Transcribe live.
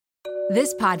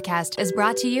This podcast is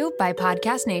brought to you by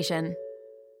Podcast Nation.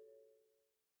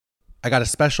 I got a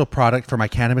special product for my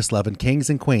cannabis-loving kings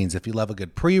and queens. If you love a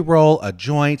good pre-roll, a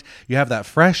joint, you have that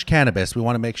fresh cannabis, we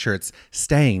want to make sure it's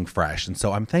staying fresh. And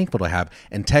so I'm thankful to have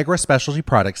Integra Specialty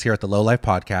Products here at the Low Life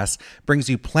Podcast.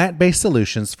 Brings you plant-based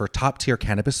solutions for top-tier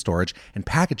cannabis storage and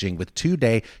packaging with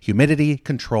 2-day humidity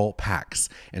control packs.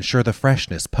 Ensure the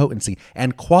freshness, potency,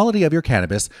 and quality of your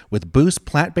cannabis with Boost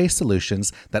plant-based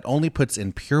solutions that only puts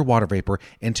in pure water vapor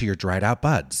into your dried-out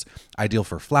buds. Ideal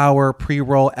for flower,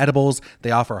 pre-roll, edibles, they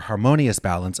offer a harmonious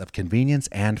balance of convenience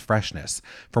and freshness.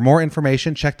 For more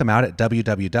information, check them out at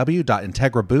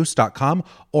www.integraboost.com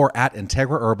or at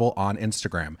Integra Herbal on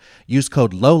Instagram. Use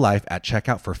code LOWLIFE at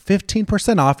checkout for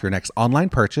 15% off your next online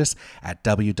purchase at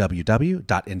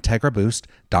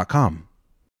www.integraboost.com.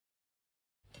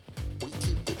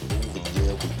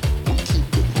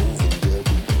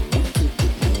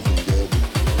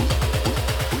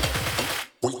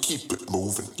 We keep it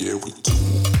moving, yeah, we do.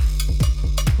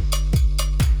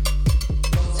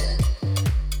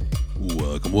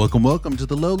 Welcome to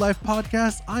the Low Life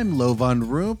Podcast. I'm Lo Von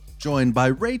Roop, joined by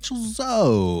Rachel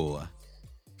Zoe.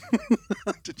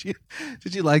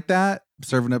 Did you like that? I'm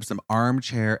serving up some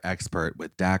armchair expert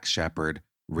with Dax Shepard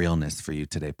realness for you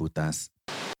today, putas.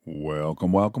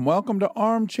 Welcome to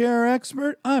Armchair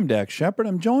Expert. I'm Dax Shepard.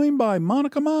 I'm joined by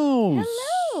Monica Mouse.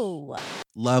 Hello.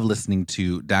 Love listening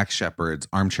to Dax Shepard's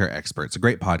Armchair Expert. It's a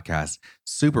great podcast,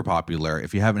 super popular.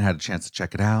 If you haven't had a chance to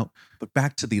check it out. But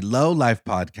back to the Low Life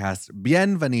Podcast.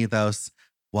 Bienvenidos.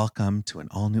 Welcome to an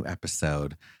all-new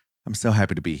episode. I'm so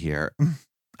happy to be here.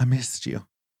 I missed you.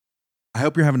 I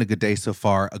hope you're having a good day so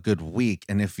far, a good week.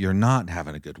 And if you're not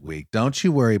having a good week, don't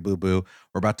you worry, boo-boo.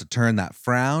 We're about to turn that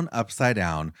frown upside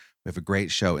down. We have a great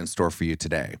show in store for you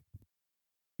today.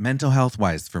 Mental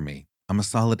health-wise for me, I'm a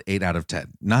solid 8 out of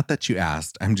 10. Not that you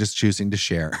asked, I'm just choosing to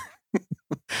share.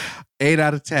 8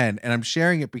 out of 10. And I'm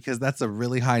sharing it because that's a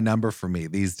really high number for me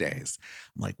these days.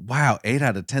 I'm like, wow, 8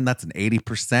 out of 10, that's an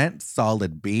 80%,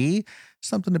 solid B,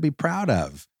 something to be proud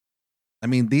of. I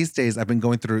mean, these days I've been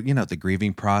going through, the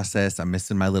grieving process. I'm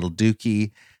missing my little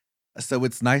dookie. So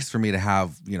it's nice for me to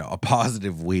have, a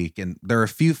positive week. And there are a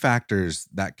few factors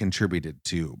that contributed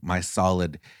to my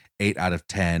solid 8 out of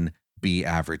 10 B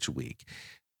average week.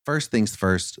 First things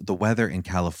first, the weather in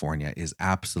California is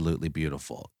absolutely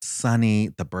beautiful. Sunny,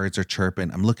 the birds are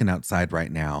chirping. I'm looking outside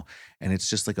right now, and it's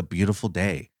just like a beautiful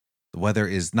day. The weather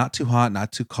is not too hot,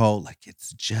 not too cold, like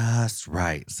it's just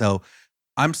right. So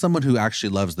I'm someone who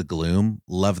actually loves the gloom,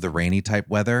 love the rainy type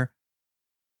weather,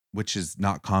 which is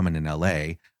not common in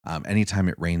LA. Anytime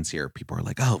it rains here, people are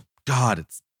like, oh God,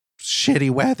 it's shitty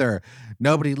weather.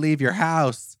 Nobody leave your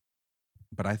house.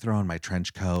 But I throw on my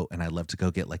trench coat and I love to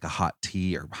go get like a hot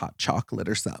tea or hot chocolate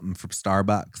or something from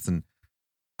Starbucks, and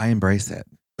I embrace it.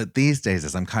 But these days,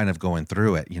 as I'm kind of going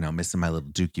through it, missing my little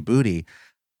dookie booty,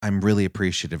 I'm really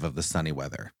appreciative of the sunny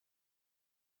weather.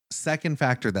 Second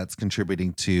factor that's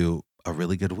contributing to a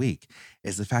really good week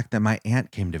is the fact that my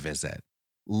aunt came to visit.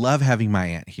 Love having my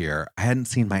aunt here. I hadn't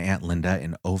seen my Aunt Linda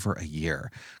in over a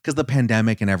year because the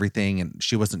pandemic and everything, and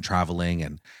she wasn't traveling,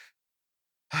 and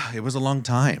it was a long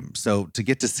time. So to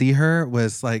get to see her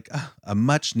was like a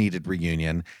much needed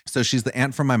reunion. So she's the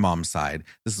aunt from my mom's side.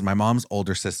 This is my mom's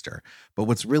older sister. But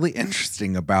what's really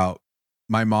interesting about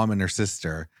my mom and her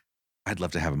sister, I'd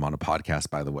love to have them on a podcast,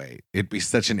 by the way. It'd be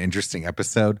such an interesting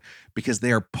episode because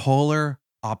they are polar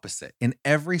opposite in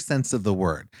every sense of the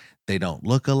word. They don't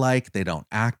look alike. They don't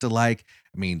act alike.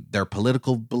 I mean, their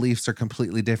political beliefs are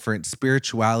completely different.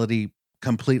 Spirituality,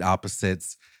 complete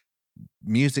opposites.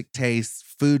 Music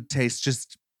tastes, food tastes,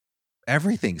 just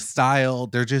everything, style.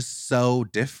 They're just so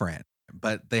different,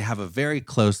 but they have a very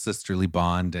close sisterly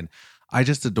bond. And I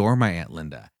just adore my Aunt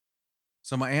Linda.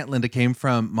 So my Aunt Linda came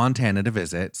from Montana to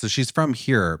visit. So she's from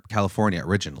here, California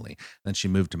originally. Then she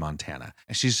moved to Montana.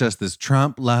 And she's just this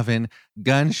Trump-loving,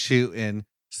 gun-shooting,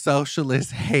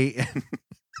 socialist-hating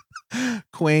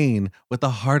queen with a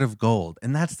heart of gold.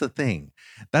 And that's the thing.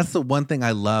 That's the one thing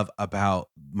I love about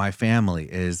my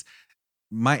family is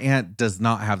my aunt does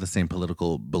not have the same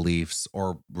political beliefs,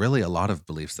 or really a lot of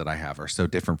beliefs that I have are so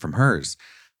different from hers.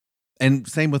 And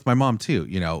same with my mom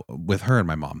too, with her and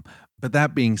my mom. But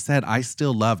that being said, I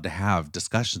still love to have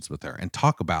discussions with her and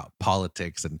talk about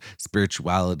politics and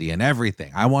spirituality and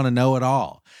everything. I want to know it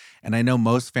all. And I know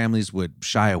most families would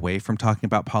shy away from talking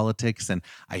about politics. And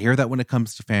I hear that when it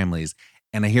comes to families.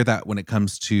 And I hear that when it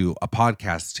comes to a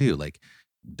podcast too. Like,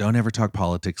 don't ever talk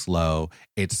politics low.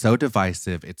 It's so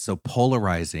divisive. It's so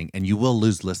polarizing, and you will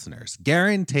lose listeners.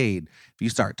 Guaranteed. If you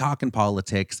start talking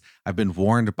politics, I've been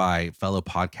warned by fellow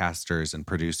podcasters and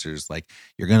producers, like,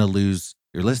 you're going to lose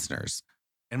your listeners.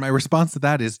 And my response to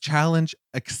that is challenge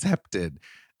accepted.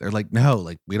 They're like, no,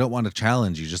 like, we don't want to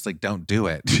challenge you. Just like, don't do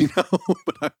it,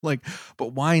 But I'm like,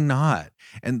 but why not?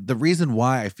 And the reason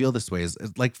why I feel this way is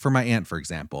like for my aunt, for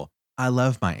example. I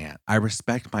love my aunt. I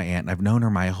respect my aunt. And I've known her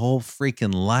my whole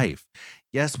freaking life.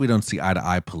 Yes, we don't see eye to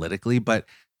eye politically, but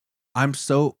I'm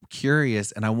so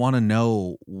curious and I want to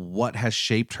know what has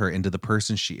shaped her into the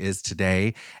person she is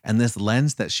today and this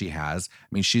lens that she has. I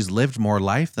mean, she's lived more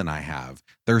life than I have.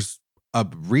 There's a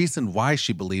reason why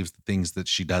she believes the things that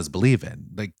she does believe in.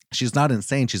 Like, she's not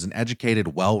insane. She's an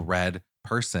educated, well-read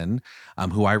person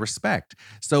who I respect.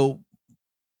 So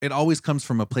it always comes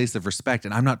from a place of respect.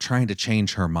 And I'm not trying to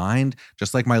change her mind,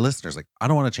 just like my listeners. Like, I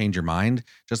don't want to change your mind,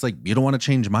 just like you don't want to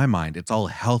change my mind. It's all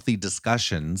healthy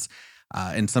discussions.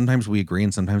 And sometimes we agree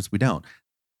and sometimes we don't.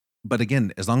 But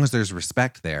again, as long as there's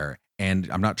respect there,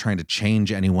 and I'm not trying to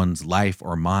change anyone's life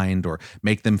or mind or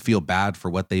make them feel bad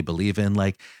for what they believe in.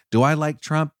 Like, do I like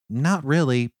Trump? Not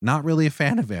really. Not really a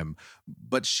fan of him.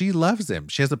 But she loves him.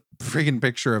 She has a freaking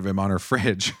picture of him on her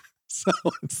fridge. So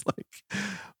it's like,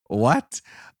 what?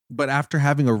 But after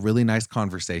having a really nice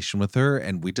conversation with her,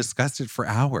 and we discussed it for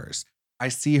hours, I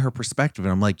see her perspective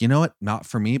and I'm like, you know what? Not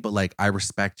for me, but like, I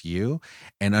respect you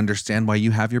and understand why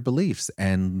you have your beliefs.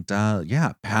 And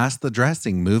yeah, past the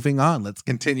dressing, moving on. Let's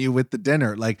continue with the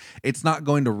dinner. Like, it's not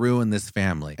going to ruin this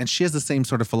family. And she has the same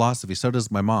sort of philosophy. So does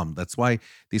my mom. That's why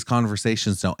these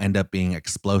conversations don't end up being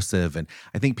explosive. And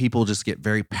I think people just get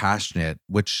very passionate,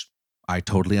 which I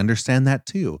totally understand that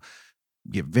too.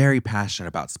 Get very passionate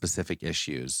about specific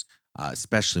issues,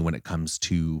 especially when it comes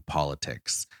to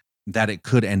politics. That it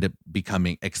could end up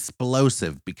becoming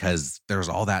explosive because there's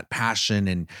all that passion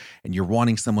and you're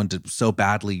wanting someone to so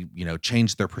badly,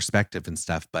 change their perspective and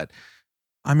stuff. But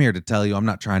I'm here to tell you, I'm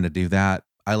not trying to do that.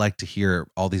 I like to hear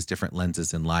all these different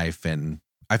lenses in life, and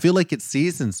I feel like it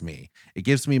seasons me. It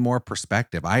gives me more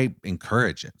perspective. I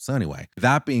encourage it. So anyway,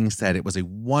 that being said, it was a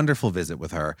wonderful visit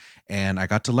with her, and I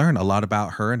got to learn a lot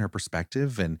about her and her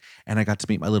perspective, and I got to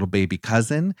meet my little baby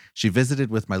cousin. She visited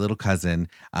with my little cousin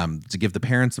to give the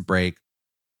parents a break.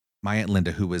 My Aunt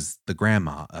Linda, who was the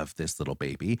grandma of this little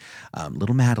baby,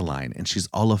 little Madeline, and she's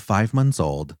all of 5 months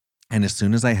old. And as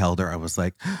soon as I held her, I was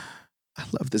like, I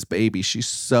love this baby. She's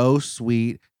so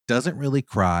sweet. Doesn't really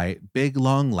cry, big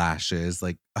long lashes.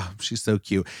 Like, oh, she's so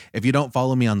cute. If you don't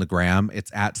follow me on the gram,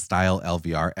 it's at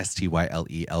StyleLVR,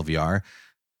 StyleLVR.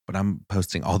 But I'm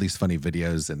posting all these funny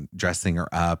videos and dressing her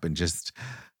up and just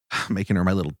making her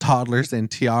my little toddlers and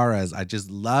tiaras. I just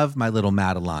love my little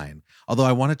Madeline. Although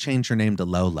I want to change her name to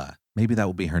Lola. Maybe that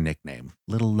will be her nickname,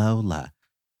 Little Lola.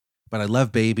 But I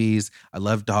love babies. I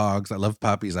love dogs. I love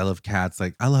puppies. I love cats.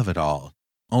 Like, I love it all.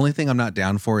 Only thing I'm not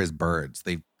down for is birds.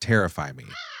 They terrify me.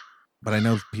 But I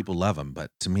know people love them. But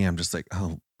to me, I'm just like,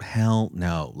 oh, hell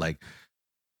no. Like,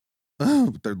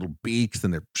 oh, their little beaks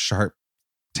and their sharp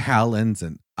talons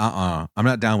and I'm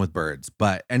not down with birds.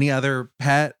 But any other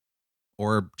pet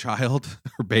or child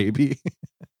or baby,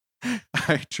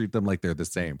 I treat them like they're the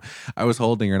same. I was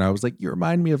holding her and I was like, you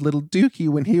remind me of little Dookie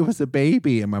when he was a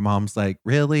baby. And my mom's like,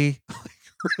 really?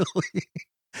 Like, really?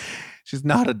 She's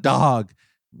not a dog.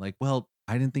 I'm like, well,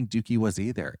 I didn't think Dookie was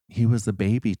either. He was a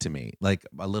baby to me, like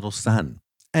a little son.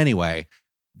 Anyway,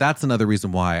 that's another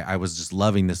reason why I was just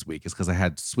loving this week, is because I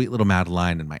had sweet little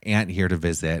Madeline and my aunt here to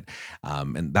visit.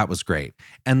 And that was great.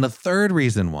 And the third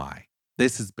reason why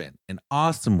this has been an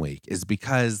awesome week is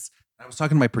because I was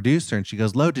talking to my producer and she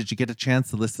goes, Lo, did you get a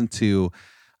chance to listen to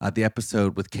the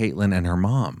episode with Caitlin and her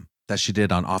mom that she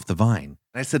did on Off the Vine?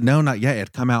 And I said, no, not yet. It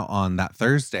had come out on that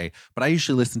Thursday, but I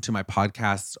usually listen to my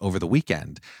podcasts over the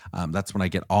weekend. That's when I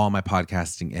get all my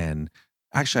podcasting in.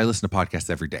 Actually, I listen to podcasts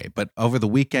every day, but over the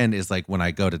weekend is like when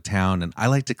I go to town and I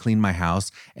like to clean my house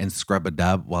and scrub a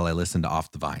dub while I listen to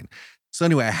Off the Vine. So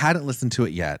anyway, I hadn't listened to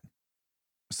it yet,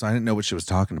 so I didn't know what she was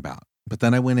talking about. But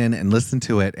then I went in and listened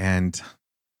to it and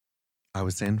I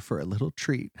was in for a little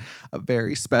treat, a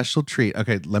very special treat.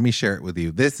 Okay, let me share it with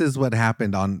you. This is what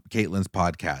happened on Caitlin's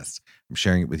podcast. I'm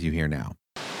sharing it with you here now.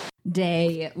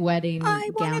 Day wedding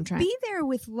I gown want to try. be there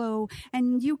with Lo,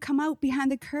 and you come out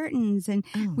behind the curtains, and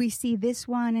we see this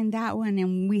one and that one,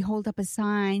 and we hold up a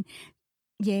sign,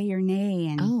 yay or nay.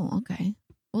 And Okay.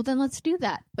 Well, then let's do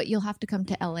that. But you'll have to come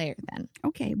to LA then.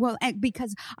 okay, well,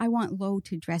 because I want Lo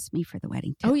to dress me for the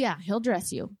wedding too. Oh, yeah. He'll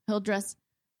dress you. He'll dress.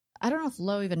 I don't know if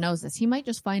Lo even knows this. He might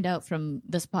just find out from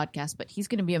this podcast, but he's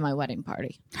going to be at my wedding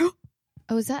party.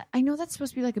 Oh, is that? I know that's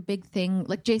supposed to be like a big thing.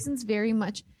 Like, Jason's very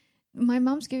much. My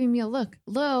mom's giving me a look.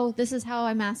 Lo, this is how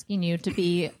I'm asking you to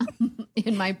be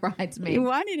in my bridesmaid. You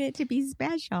wanted it to be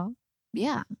special.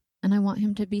 Yeah. And I want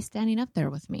him to be standing up there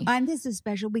with me. And this is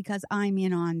special because I'm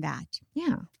in on that.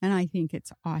 Yeah. And I think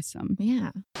it's awesome.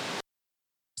 Yeah.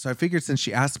 So I figured since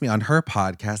she asked me on her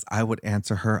podcast, I would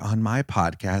answer her on my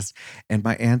podcast. And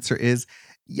my answer is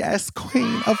yes,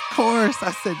 Queen. Of course.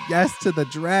 I said yes to the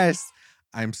dress.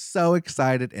 I'm so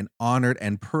excited and honored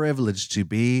and privileged to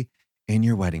be in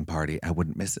your wedding party. I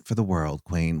wouldn't miss it for the world,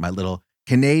 Queen. My little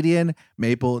Canadian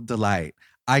maple delight.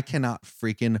 I cannot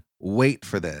freaking wait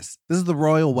for this. This is the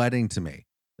royal wedding to me.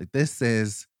 Like, this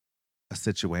is a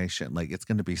situation. Like, it's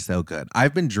going to be so good.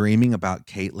 I've been dreaming about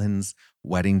Caitlin's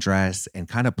wedding dress and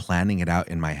kind of planning it out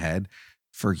in my head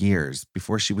for years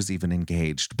before she was even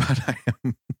engaged. But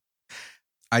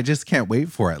I just can't wait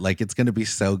for it. Like, it's going to be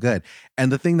so good.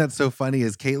 And the thing that's so funny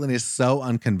is Caitlin is so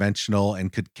unconventional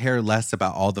and could care less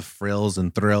about all the frills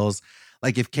and thrills.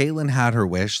 Like, if Caitlin had her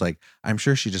wish, like, I'm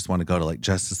sure she just want to go to like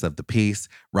Justice of the Peace,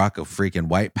 rock a freaking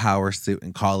white power suit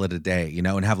and call it a day, you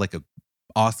know, and have like a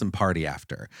awesome party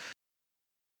after.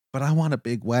 But I want a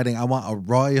big wedding. I want a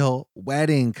royal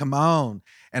wedding. Come on.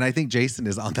 And I think Jason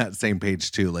is on that same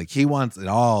page too. Like, he wants it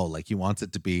all. Like, he wants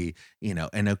it to be, you know,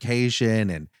 an occasion,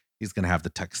 and he's going to have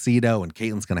the tuxedo and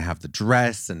Caitlin's going to have the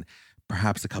dress and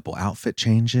perhaps a couple outfit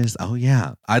changes. Oh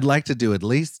yeah. I'd like to do at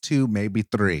least 2, maybe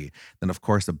 3. Then of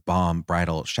course a bomb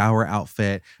bridal shower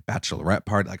outfit, bachelorette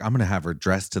party. Like, I'm going to have her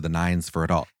dressed to the nines for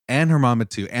it all. And her mama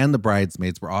too. And the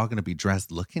bridesmaids. We're all going to be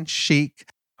dressed looking chic.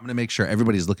 I'm going to make sure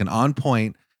everybody's looking on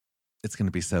point. It's going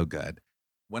to be so good.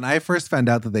 When I first found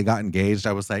out that they got engaged,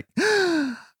 I was like,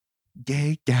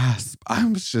 gay gasp. I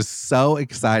was just so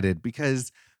excited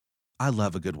because I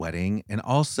love a good wedding. And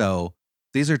also,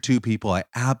 these are 2 people I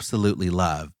absolutely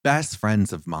love, best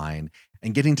friends of mine,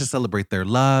 and getting to celebrate their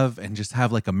love and just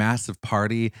have like a massive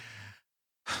party.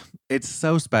 It's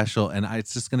so special, and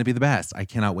it's just going to be the best. I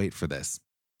cannot wait for this.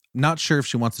 Not sure if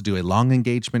she wants to do a long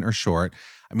engagement or short.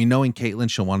 I mean, knowing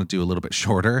Caitlin, she'll want to do a little bit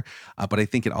shorter, but I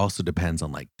think it also depends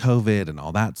on like COVID and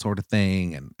all that sort of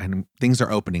thing. And things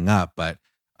are opening up, but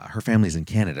her family's in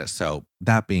Canada. So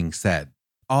that being said,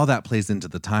 all that plays into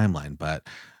the timeline. But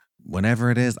whenever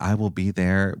it is, I will be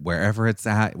there wherever it's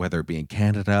at, whether it be in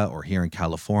Canada or here in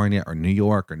California or New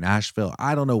York or Nashville.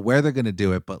 I don't know where they're going to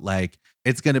do it, but like,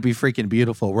 it's going to be freaking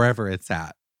beautiful wherever it's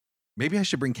at. Maybe I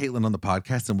should bring Caitlin on the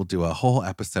podcast and we'll do a whole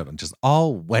episode on just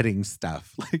all wedding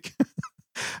stuff. Like,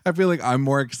 I feel like I'm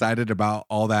more excited about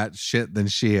all that shit than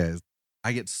she is.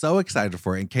 I get so excited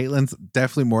for it. And Caitlin's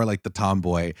definitely more like the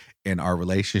tomboy in our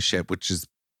relationship, which is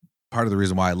part of the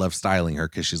reason why I love styling her.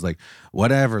 Cause she's like,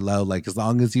 whatever, Lo, like, as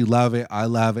long as you love it, I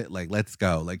love it. Like, let's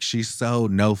go. Like, she's so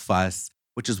no fuss,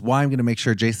 which is why I'm going to make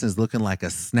sure Jason is looking like a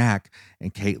snack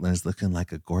and Caitlin is looking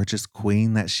like a gorgeous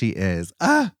queen that she is.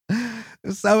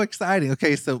 It's so exciting.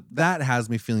 Okay, so that has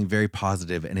me feeling very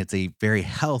positive, and it's a very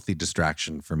healthy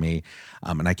distraction for me.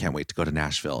 And I can't wait to go to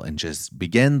Nashville and just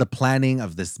begin the planning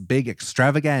of this big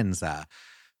extravaganza.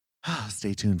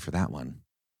 Stay tuned for that one.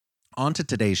 On to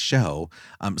today's show,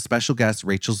 special guest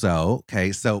Rachel Zoe.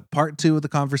 Okay, so part 2 of the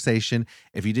conversation.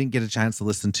 If you didn't get a chance to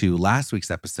listen to last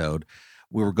week's episode,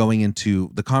 we were going into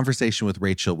the conversation with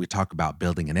Rachel. We talked about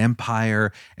building an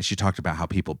empire, and she talked about how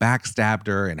people backstabbed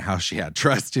her and how she had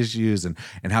trust issues and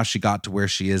how she got to where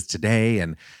she is today.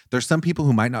 And there's some people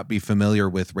who might not be familiar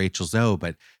with Rachel Zoe,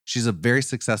 but she's a very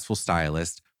successful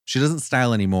stylist. She doesn't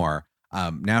style anymore.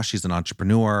 Now she's an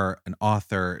entrepreneur, an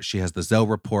author. She has the Zoe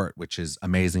Report, which is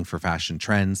amazing for fashion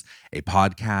trends, a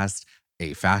podcast,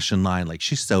 a fashion line. Like,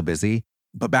 she's so busy.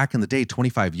 But back in the day,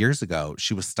 25 years ago,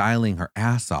 she was styling her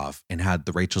ass off and had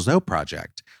the Rachel Zoe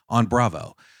Project on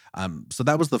Bravo. So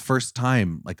that was the first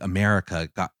time like America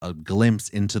got a glimpse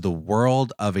into the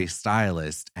world of a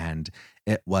stylist, and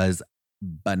it was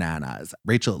bananas.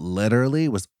 Rachel literally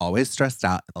was always stressed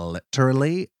out,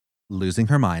 literally losing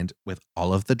her mind with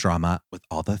all of the drama, with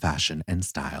all the fashion and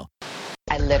style.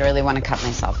 I literally want to cut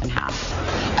myself in half.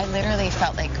 I literally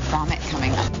felt like vomit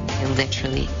coming up. I'm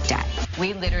literally dead.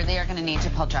 We literally are going to need to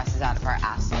pull dresses out of our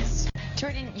asses.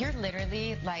 Jordan, you're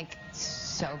literally like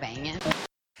so banging.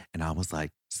 And I was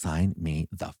like, sign me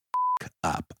the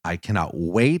up. I cannot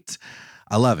wait.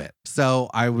 I love it. So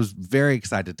I was very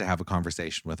excited to have a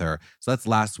conversation with her. So that's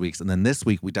last week's. And then this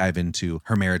week we dive into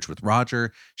her marriage with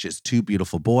Roger. She has 2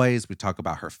 beautiful boys. We talk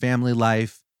about her family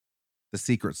life, the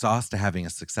secret sauce to having a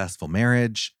successful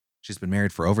marriage. She's been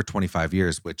married for over 25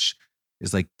 years, which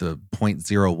is like the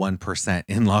 0.01%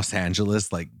 in Los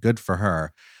Angeles. Like, good for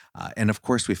her. And of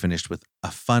course, we finished with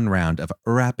a fun round of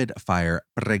rapid fire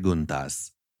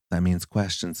preguntas. That means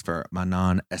questions for my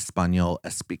non-Espanol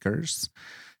speakers.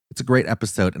 It's a great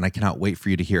episode, and I cannot wait for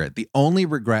you to hear it. The only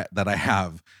regret that I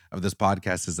have of this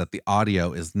podcast is that the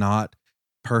audio is not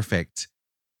perfect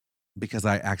because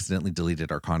I accidentally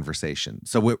deleted our conversation.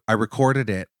 So I recorded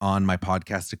it on my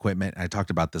podcast equipment. I talked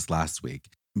about this last week,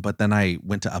 but then I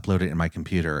went to upload it in my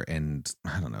computer and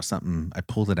I don't know, I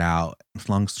pulled it out.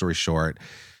 Long story short,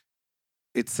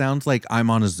 it sounds like I'm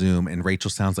on a Zoom and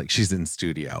Rachel sounds like she's in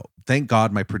studio. Thank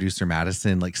God my producer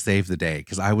Madison saved the day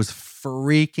because I was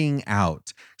freaking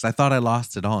out because I thought I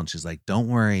lost it all. And she's like, don't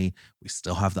worry, we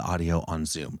still have the audio on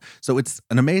Zoom. So it's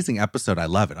an amazing episode. I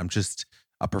love it. I'm just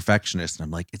a perfectionist and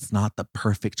I'm like, it's not the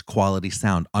perfect quality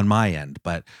sound on my end.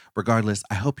 But regardless,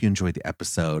 I hope you enjoyed the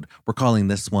episode. We're calling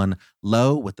this one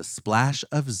Low with a Splash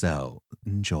of Zoe.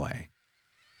 Enjoy.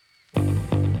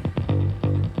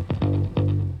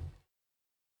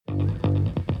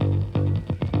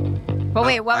 But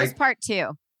wait, what was part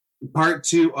two? Part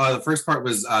two, the first part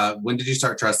was when did you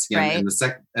start trusting him?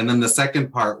 Right. And then the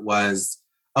second part was,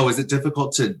 is it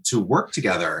difficult to work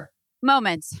together?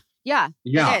 Moments. Yeah.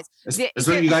 Yeah. It is. It's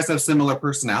when you guys have similar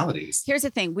personalities. Here's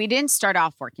the thing. We didn't start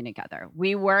off working together.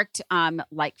 We worked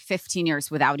 15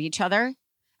 years without each other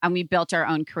and we built our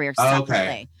own career separately.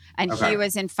 Okay. And he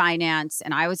was in finance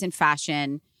and I was in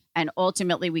fashion. And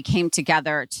ultimately we came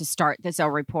together to start the Zoe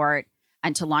Report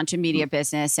and to launch a media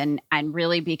business. And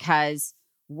really because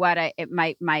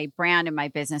my brand and my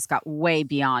business got way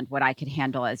beyond what I could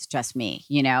handle as just me,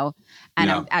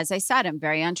 And as I said, I'm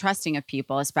very untrusting of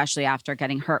people, especially after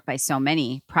getting hurt by so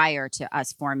many prior to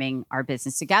us forming our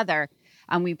business together.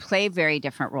 And we play very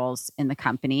different roles in the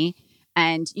company.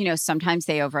 And, sometimes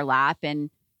they overlap and,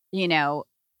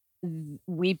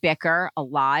 we bicker a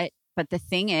lot. But the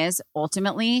thing is,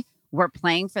 ultimately, we're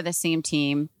playing for the same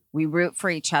team. We root for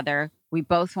each other. We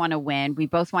both want to win. We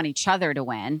both want each other to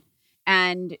win.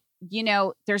 And,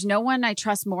 there's no one I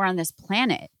trust more on this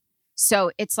planet.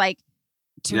 So it's like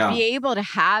to be able to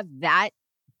have that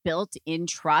built-in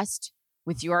trust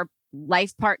with your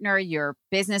life partner, your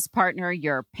business partner,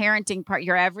 your parenting partner,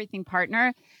 your everything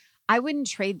partner, I wouldn't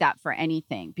trade that for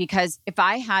anything. Because if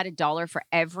I had $1 for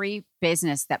every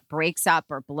business that breaks up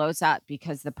or blows up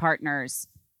because the partners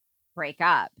break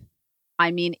up,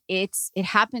 I mean, it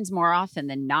happens more often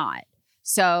than not.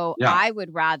 So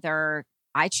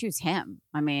I choose him.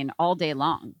 I mean, all day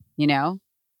long,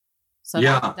 So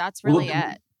that's really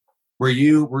it. Were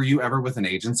you ever with an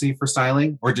agency for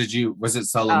styling or was it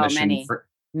solo mission?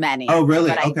 Many. Oh,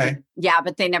 really? But okay.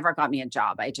 But they never got me a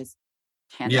job. I just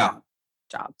handled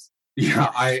jobs.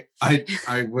 Yeah.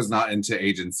 I was not into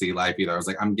agency life either. I was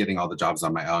like, I'm getting all the jobs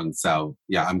on my own. So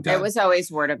yeah, I'm good. It was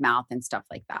always word of mouth and stuff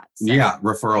like that. So. Yeah.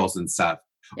 Referrals and stuff.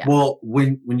 Yeah. Well,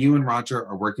 when you and Roger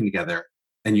are working together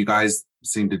and you guys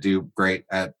seem to do great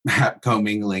at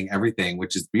commingling everything,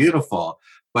 which is beautiful.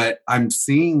 But I'm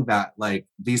seeing that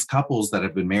these couples that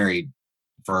have been married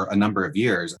for a number of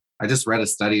years, I just read a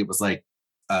study. It was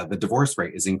the divorce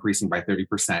rate is increasing by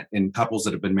 30% in couples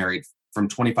that have been married from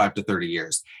 25 to 30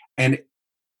 years. And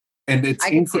it's I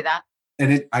can see that.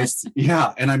 And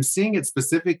and I'm seeing it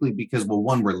specifically because,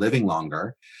 one, we're living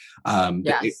longer.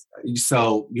 Yes.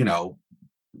 So,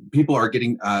 people are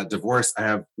getting divorced. I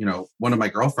have, one of my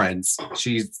girlfriends,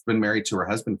 she's been married to her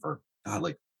husband for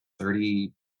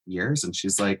 30 years. And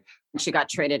she's like, she got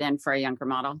traded in for a younger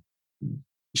model.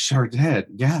 Sure did.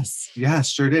 Yes,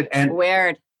 sure did. And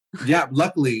weird. Yeah,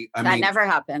 luckily, that never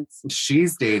happens.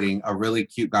 She's dating a really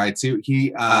cute guy too.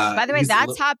 By the way,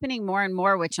 that's happening more and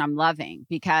more, which I'm loving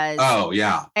because. Oh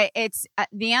yeah. It's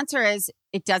the answer is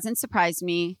it doesn't surprise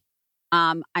me.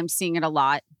 I'm seeing it a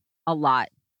lot.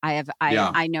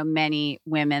 I know many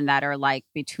women that are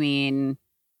between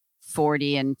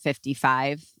 40 and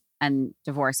 55 and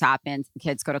divorce happens. The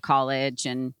kids go to college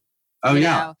and. Oh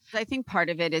yeah. I think part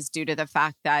of it is due to the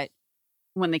fact that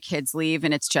when the kids leave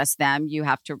and it's just them, you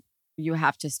have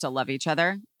to still love each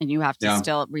other and you have to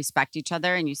still respect each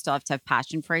other and you still have to have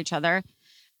passion for each other.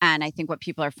 And I think what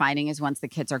people are finding is once the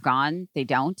kids are gone, they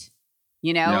don't,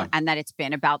 and that it's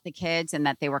been about the kids and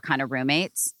that they were kind of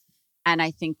roommates. And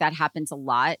I think that happens a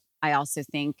lot. I also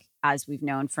think, as we've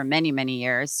known for many, many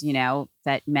years,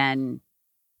 that men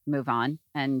move on.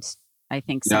 And I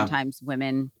think sometimes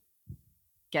women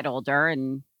get older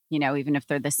and, even if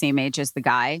they're the same age as the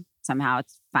guy, somehow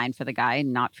it's fine for the guy,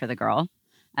 not for the girl.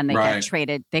 And they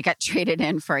get traded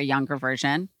in for a younger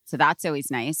version. So that's always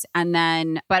nice. And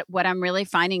then, but what I'm really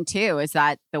finding too is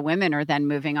that the women are then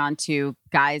moving on to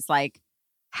guys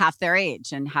half their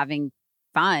age and having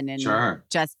fun and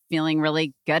just feeling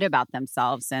really good about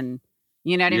themselves. And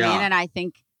you know what I mean? And I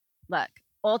think, look,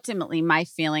 ultimately my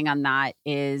feeling on that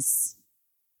is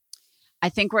I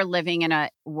think we're living in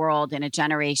a world, in a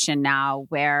generation now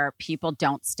where people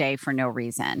don't stay for no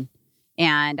reason.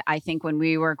 And I think when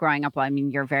we were growing up, well, I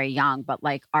mean, you're very young, but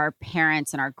like our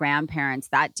parents and our grandparents,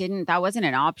 that wasn't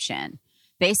an option.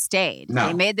 They stayed. No.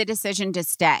 They made the decision to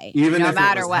stay, Even no if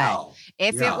matter it was what. hell.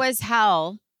 If it was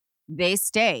hell, they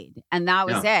stayed, and that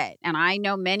was it. And I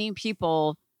know many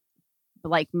people,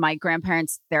 like my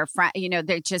grandparents, their friend, you know,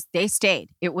 they stayed.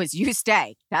 It was you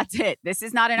stay. That's it. This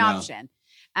is not an option.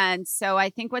 And so I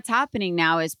think what's happening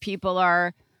now is people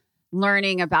are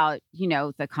learning about, you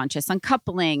know, the conscious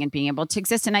uncoupling and being able to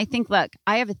exist. And I think, look,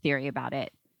 I have a theory about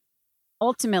it.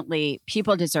 Ultimately,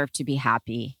 people deserve to be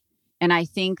happy. And I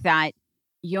think that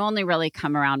you only really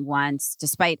come around once,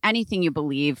 despite anything you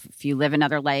believe. If you live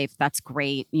another life, that's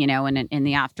great, you know, in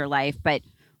the afterlife. But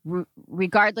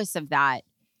regardless of that,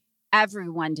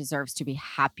 everyone deserves to be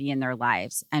happy in their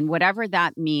lives. And whatever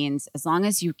that means, as long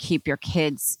as you keep your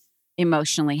kids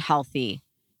emotionally healthy,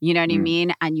 you know what I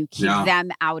mean? And you keep them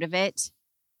out of it.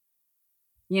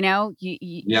 You know,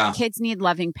 kids need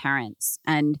loving parents.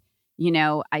 And, you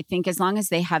know, I think as long as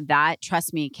they have that,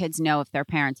 trust me, kids know if their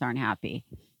parents aren't happy.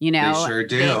 You know, they sure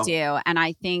do. They do. And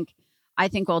I think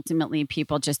ultimately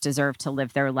people just deserve to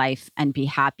live their life and be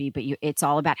happy. But it's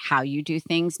all about how you do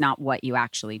things, not what you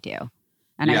actually do.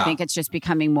 And I think it's just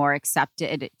becoming more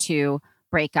accepted to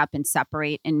break up and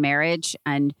separate in marriage,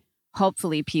 and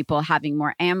hopefully people having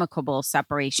more amicable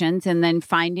separations and then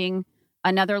finding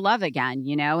another love again,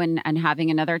 you know, and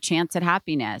having another chance at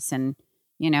happiness. And,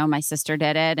 you know, my sister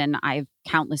did it, and I have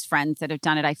countless friends that have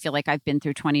done it. I feel like I've been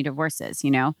through 20 divorces, you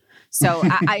know? So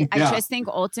I just think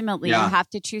ultimately you have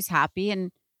to choose happy,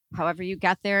 and however you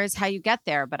get there is how you get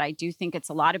there. But I do think it's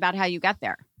a lot about how you get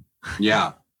there.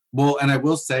 Yeah. Well, and I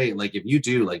will say, like, if you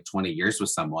do like 20 years with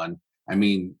someone, I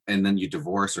mean, and then you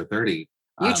divorce, or 30.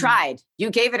 You tried. You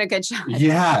gave it a good shot.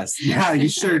 Yes. Yeah, you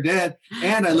sure did.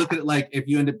 And I look at it like, if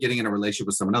you end up getting in a relationship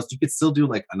with someone else, you could still do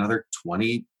like another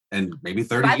 20 and maybe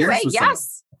 30 By the years way, with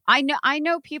yes. Someone. I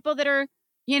know people that are,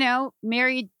 you know,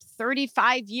 married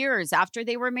 35 years after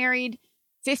they were married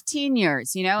 15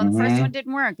 years, you know, and the first one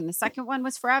didn't work and the second one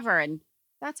was forever. And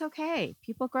that's okay.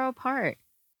 People grow apart.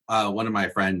 One of my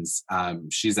friends,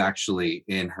 she's actually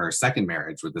in her second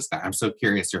marriage with this guy. I'm so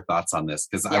curious your thoughts on this,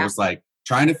 because I was like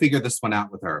trying to figure this one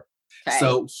out with her. Okay.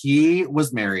 So he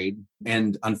was married,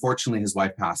 and unfortunately his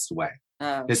wife passed away.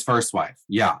 His first wife.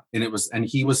 Yeah. And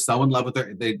he was so in love with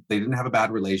her. They didn't have a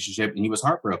bad relationship, and he was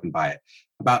heartbroken by it.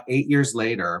 About 8 years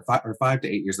later, 5 to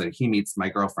 8 years later, he meets my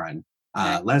girlfriend,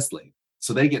 Leslie.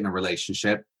 So they get in a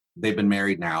relationship. They've been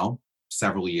married now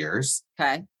several years.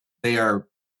 Okay. They are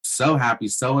so happy,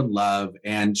 so in love.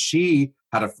 And she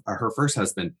had her first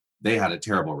husband. They had a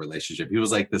terrible relationship. He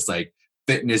was like this like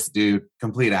fitness dude,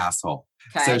 complete asshole.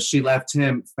 Okay. So she left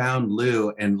him, found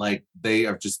Lou, and like they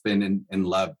have just been in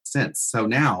love since. So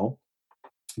now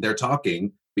they're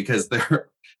talking, because they're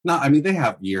not, I mean, they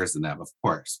have years in them, of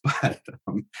course, but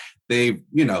they've,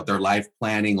 you know, their life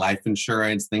planning, life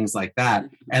insurance, things like that.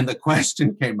 And the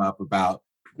question came up about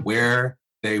where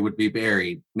they would be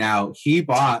buried. Now he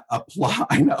bought a plot.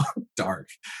 I know, dark,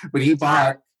 but he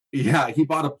bought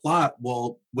a plot.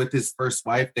 Well, with his first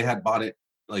wife, they had bought it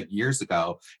like years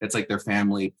ago. It's like their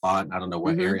family plot. I don't know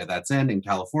what area that's in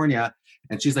California.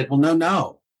 And she's like, well,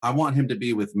 no, I want him to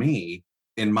be with me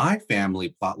in my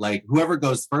family plot. Like whoever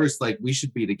goes first, like we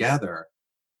should be together.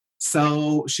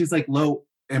 So she's like, Lo,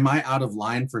 am I out of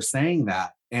line for saying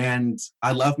that? And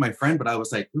I love my friend, but I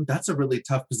was like, ooh, that's a really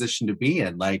tough position to be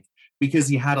in. Like, because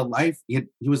he had a life, he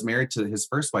was married to his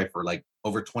first wife for like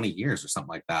over 20 years or something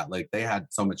like that. Like they had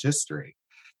so much history.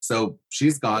 So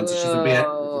she's gone. So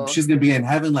she's gonna be in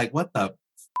heaven. Like, what the?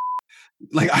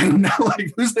 Like, I don't know.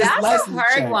 Like, who's this? That's a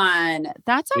hard one.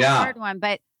 That's a hard one.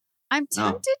 But I'm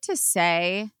tempted to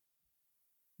say,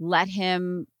 let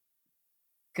him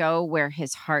go where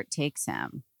his heart takes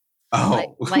him.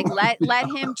 Oh, like let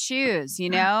him choose.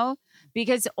 You know,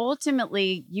 because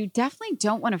ultimately, you definitely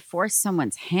don't want to force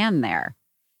someone's hand there.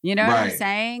 You know what I'm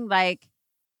saying? Like.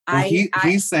 Well,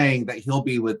 he's saying that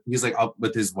he's like up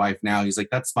with his wife now. He's like,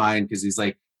 that's fine. Cause he's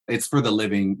like, it's for the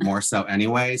living more so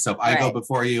anyway. So if I go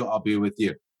before you, I'll be with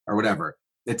you or whatever.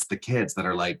 It's the kids that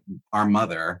are like our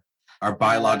mother, our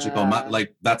biological mother,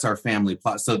 like that's our family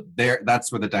plot. So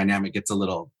that's where the dynamic gets a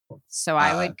little. So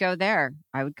I would go there.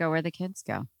 I would go where the kids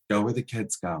go. Go where the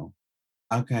kids go.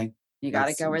 Okay. You got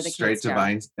to go where the kids go.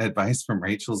 Straight advice from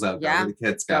Rachel Zoe. Go where the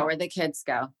kids go. Go where the kids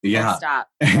go. Yeah. Stop.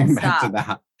 Amen stop. to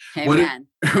that. Amen.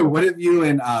 What have you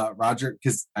and Roger,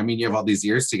 because I mean, you have all these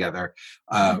years together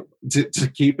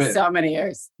to keep it. So many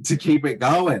years. To keep it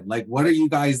going. Like, what do you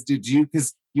guys do?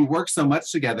 Because you work so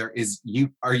much together,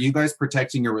 are you guys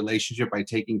protecting your relationship by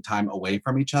taking time away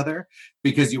from each other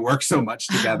because you work so much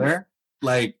together?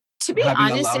 Like, To be having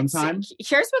honest, alone time?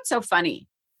 Here's what's so funny.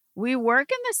 We work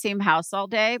in the same house all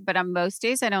day, but on most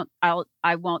days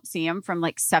I won't see him from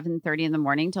like 7:30 in the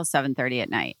morning till 7:30 at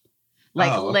night.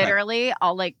 Like literally,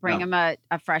 I'll like bring him a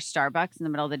fresh Starbucks in the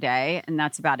middle of the day, and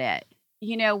that's about it.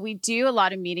 You know, we do a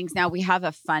lot of meetings now. We have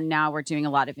a fund now. We're doing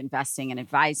a lot of investing and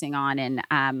advising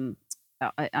on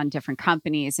different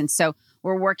companies, and so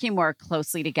we're working more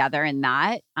closely together in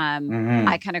that.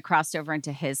 I kind of crossed over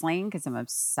into his lane because I'm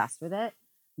obsessed with it.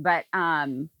 But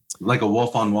like a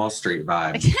Wolf on Wall Street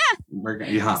vibe.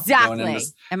 Exactly.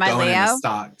 Am I Leo? Into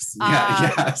stocks.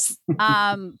 Yes.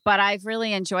 But I've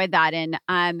really enjoyed that.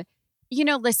 And you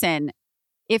know, listen,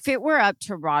 if it were up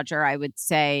to Roger, I would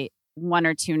say 1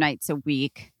 or 2 nights a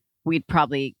week, we'd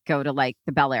probably go to like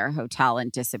the Bel Air Hotel and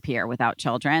disappear without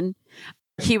children.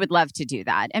 He would love to do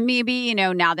that. And maybe, you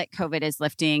know, now that COVID is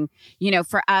lifting, you know,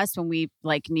 for us, when we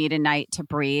like need a night to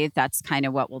breathe, that's kind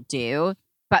of what we'll do.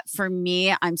 But for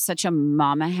me, I'm such a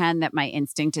mama hen that my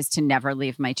instinct is to never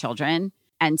leave my children.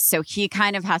 And so he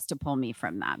kind of has to pull me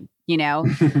from them. You know,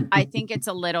 I think it's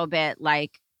a little bit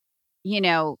like, you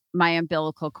know, my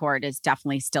umbilical cord is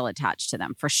definitely still attached to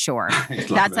them for sure.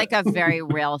 That's like a very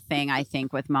real thing, I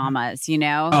think, with mamas, you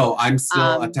know? Oh, I'm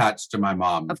still attached to my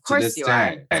mom. Of course you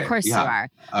are. Of course you are.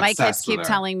 My kids keep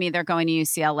telling me they're going to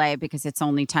UCLA because it's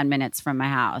only 10 minutes from my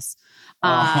house.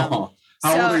 How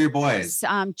old are your boys?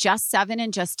 Just 7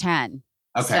 and just 10.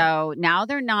 Okay. So now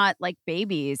they're not like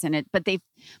babies, but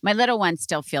my little one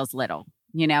still feels little,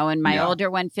 you know, and my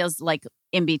older one feels like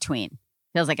in between,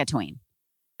 feels like a tween.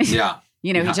 Yeah.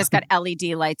 You know, he just got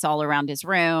LED lights all around his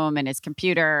room and his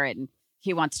computer, and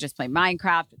he wants to just play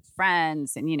Minecraft with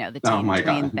friends and, you know, the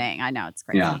tween thing. I know it's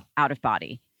crazy, out of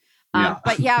body.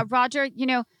 But yeah, Roger, you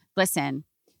know, listen,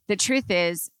 the truth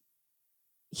is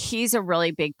he's a really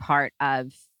big part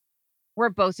of, we're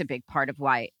both a big part of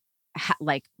why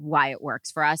it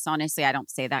works for us. Honestly, I don't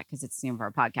say that because it's the name of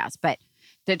our podcast, but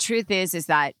the truth is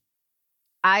that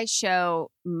I show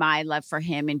my love for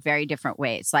him in very different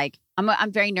ways. Like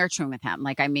I'm very nurturing with him.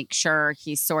 Like I make sure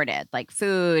he's sorted, like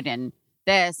food and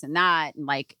this and that. And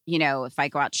like, you know, if I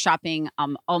go out shopping,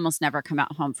 almost never come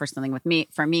out home for something with me.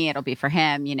 For me, it'll be for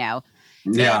him, you know.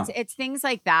 Yeah. It's things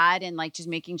like that. And like just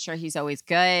making sure he's always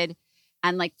good.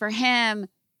 And like for him,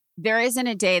 there isn't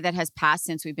a day that has passed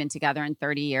since we've been together in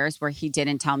 30 years where he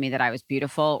didn't tell me that I was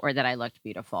beautiful or that I looked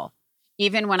beautiful.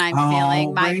 Even when I'm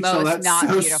feeling my Rachel, most not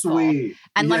so beautiful. Sweet.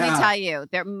 And let me tell you,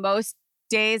 most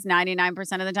days, 99%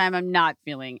 of the time, I'm not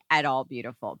feeling at all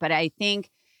beautiful. But I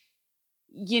think,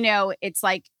 you know, it's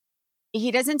like he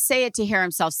doesn't say it to hear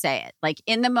himself say it. Like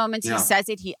in the moments he says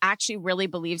it, he actually really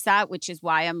believes that, which is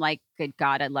why I'm like, good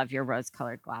God, I love your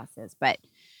rose-colored glasses. But,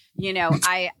 you know,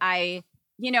 I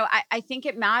think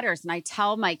it matters. And I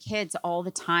tell my kids all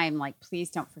the time, like, please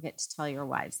don't forget to tell your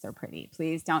wives they're pretty.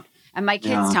 Please don't. And my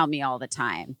kids tell me all the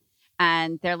time.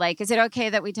 And they're like, is it okay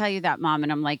that we tell you that, Mom?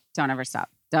 And I'm like, don't ever stop.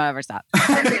 Don't ever stop.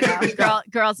 You know,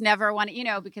 girls never want to, you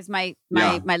know, because my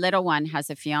little one has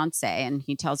a fiance and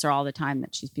he tells her all the time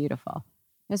that she's beautiful.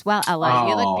 As well, Ella,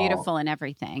 you look beautiful in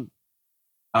everything.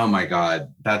 Oh my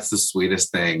God. That's the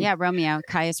sweetest thing. Yeah.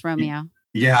 Caius Romeo.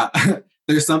 Yeah.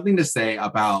 There's something to say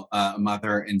about a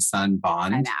mother and son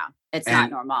bond. I know. It's not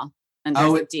normal. And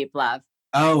there's a deep love.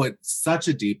 Oh, it's such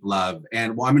a deep love.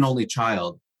 And well, I'm an only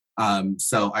child.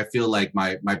 So I feel like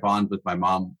my bond with my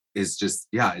mom is just,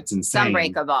 it's insane. It's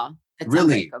unbreakable. It's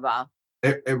really unbreakable.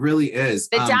 It really is.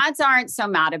 The dads aren't so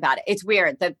mad about it. It's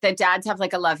weird. The dads have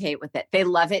like a love-hate with it. They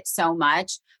love it so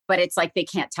much, but it's like they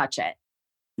can't touch it.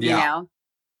 You know?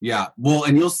 Yeah. Well,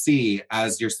 and you'll see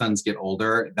as your sons get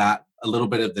older that a little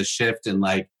bit of the shift and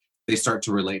like they start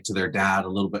to relate to their dad a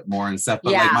little bit more and stuff.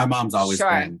 But like my mom's always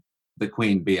been the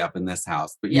queen bee up in this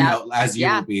house. But you know, as you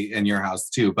will be in your house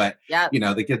too. But you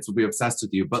know, the kids will be obsessed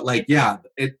with you. But like,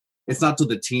 it's not till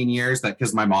the teen years that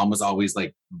because my mom was always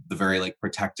like the very like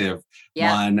protective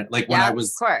one. Like when I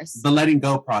was the letting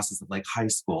go process of like high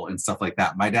school and stuff like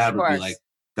that, my dad would be like,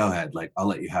 go ahead, like I'll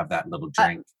let you have that little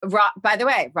drink. By the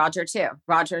way, Roger too.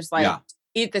 Roger's like,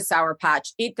 eat the Sour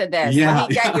Patch, eat the this. Let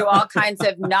me get you all kinds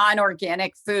of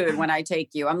non-organic food when I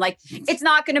take you. I'm like, it's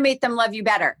not going to make them love you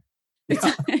better. He's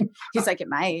like, it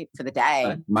might for the day.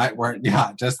 It might work.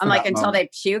 Yeah. I'm like, until they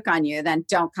puke on you, then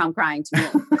don't come crying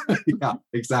to me. Yeah,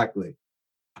 exactly.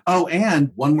 Oh,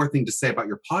 and one more thing to say about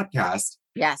your podcast.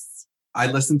 Yes. I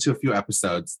listened to a few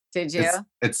episodes. Did you?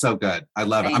 It's so good. I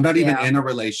love it. I'm not even in a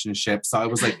relationship. So I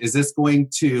was like, is this going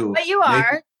to... But you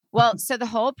are. Well, so the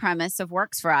whole premise of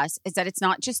Works For Us is that it's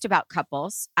not just about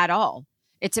couples at all.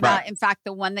 It's about, in fact,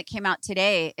 the one that came out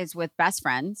today is with best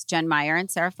friends, Jen Meyer and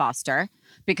Sarah Foster,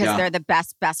 because they're the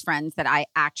best friends that I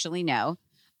actually know.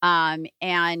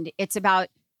 And it's about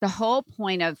the whole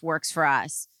point of Works for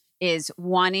Us is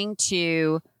wanting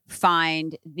to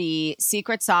find the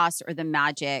secret sauce or the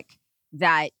magic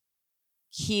that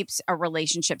keeps a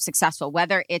relationship successful,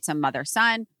 whether it's a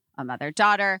mother-son, a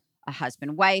mother-daughter, a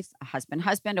husband-wife, a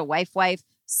husband-husband, a wife-wife,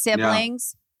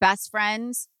 siblings, best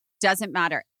friends, doesn't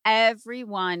matter.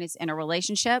 Everyone is in a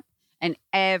relationship and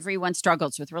everyone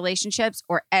struggles with relationships,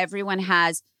 or everyone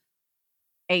has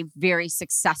a very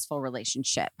successful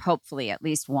relationship, hopefully at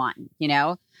least one, you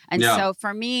know? And so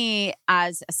for me,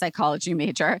 as a psychology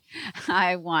major,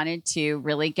 I wanted to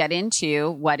really get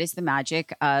into what is the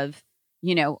magic of,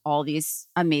 you know, all these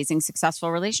amazing,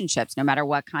 successful relationships, no matter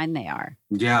what kind they are.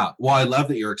 Yeah. Well, I love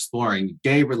that you're exploring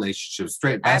gay relationships,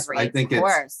 straight, best. I think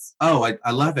it's,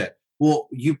 I love it. Well,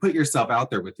 you put yourself out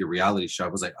there with your reality show. I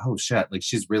was like, oh shit, like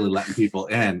she's really letting people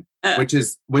in, which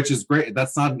is great.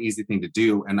 That's not an easy thing to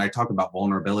do. And I talk about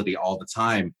vulnerability all the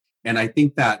time. And I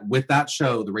think that with that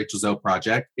show, the Rachel Zoe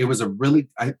Project, it was a really,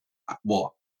 I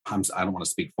don't want to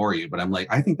speak for you, but I'm like,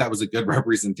 I think that was a good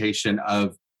representation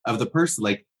of the person.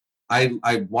 Like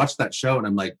I watched that show and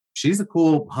I'm like, she's a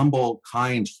cool, humble,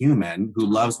 kind human who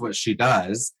loves what she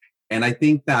does. And I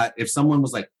think that if someone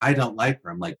was like, I don't like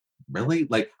her, I'm like, really?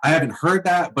 Like, I haven't heard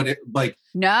that, but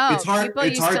it's hard. People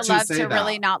it's used hard to love to that.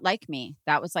 really not like me.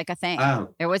 That was like a thing.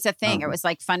 It was a thing. It was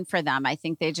like fun for them. I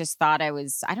think they just thought I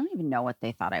don't even know what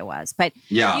they thought I was. But,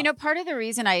 you know, part of the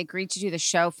reason I agreed to do the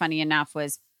show, funny enough,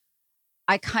 was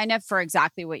I kind of, for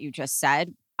exactly what you just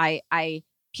said,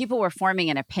 people were forming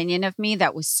an opinion of me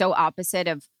that was so opposite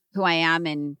of who I am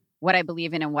and what I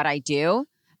believe in and what I do,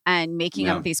 and making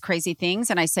up these crazy things.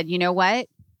 And I said, you know what?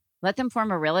 Let them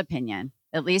form a real opinion.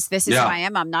 At least this is who I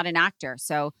am. I'm not an actor.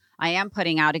 So I am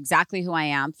putting out exactly who I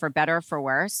am, for better or for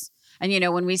worse. And, you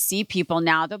know, when we see people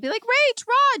now, they'll be like,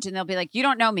 Raj, and they'll be like, you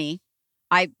don't know me.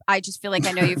 I just feel like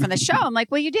I know you from the show. I'm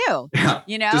like, well, you do. Yeah.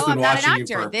 You know, I'm not an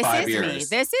actor. This is me.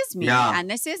 This is me. Yeah.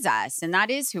 And this is us. And that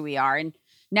is who we are. And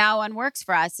now on Works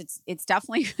for Us, it's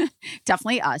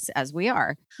definitely us as we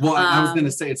are. Well, I was going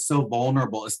to say, it's so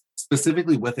vulnerable,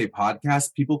 specifically with a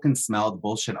podcast. People can smell the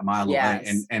bullshit a mile away.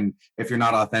 And if you're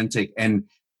not authentic,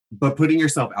 but putting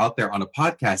yourself out there on a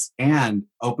podcast and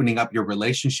opening up your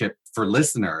relationship for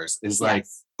listeners is like,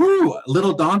 whew, a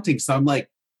little daunting. So I'm like,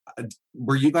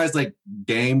 were you guys like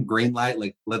game, green light,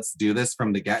 like, let's do this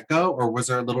from the get-go? Or was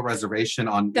there a little reservation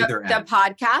on either end? The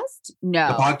podcast? No.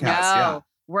 The podcast, yeah.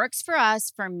 Works for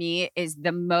Us, for me, is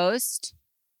the most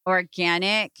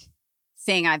organic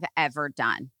thing I've ever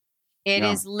done. It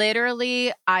is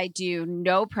literally, I do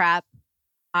no prep.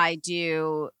 I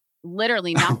do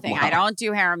literally nothing. Wow. I don't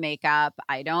do hair and makeup.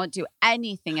 I don't do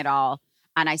anything at all.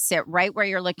 And I sit right where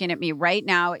you're looking at me right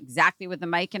now, exactly with the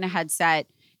mic and a headset.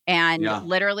 And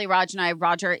literally,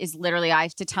 Roger is literally, I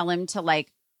have to tell him to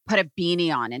like put a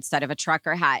beanie on instead of a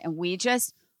trucker hat. And we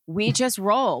just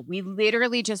roll. We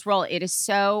literally just roll. It is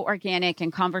so organic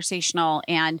and conversational,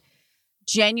 and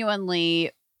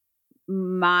genuinely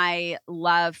my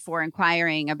love for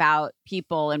inquiring about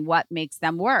people and what makes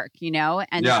them work, you know?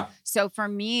 And so for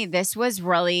me, this was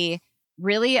really,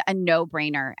 really a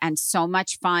no-brainer and so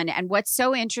much fun. And what's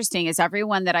so interesting is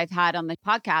everyone that I've had on the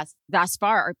podcast thus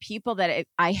far are people that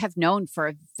I have known for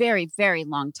a very, very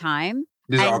long time.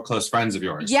 These are all close friends of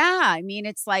yours. Yeah. I mean,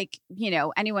 it's like, you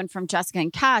know, anyone from Jessica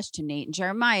and Cash to Nate and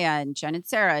Jeremiah and Jen and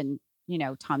Sarah and, you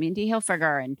know, Tommy and Dee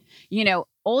Hilfiger. And, you know,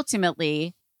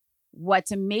 ultimately,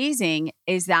 what's amazing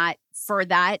is that for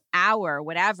that hour,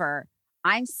 whatever,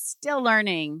 I'm still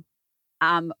learning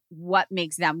what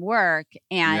makes them work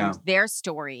and their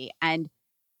story. And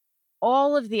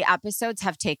all of the episodes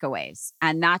have takeaways.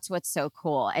 And that's what's so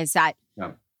cool is that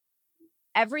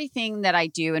everything that I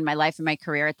do in my life and my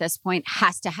career at this point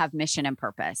has to have mission and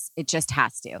purpose. It just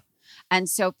has to. And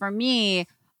so for me,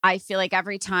 I feel like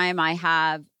every time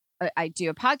I do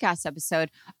a podcast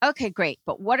episode, okay, great.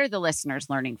 But what are the listeners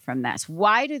learning from this?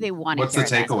 Why do they want to hear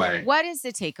What's the takeaway? This? What is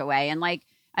the takeaway? And like,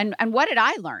 and what did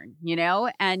I learn, you know?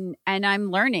 And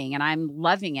I'm learning and I'm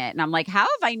loving it. And I'm like, how have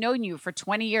I known you for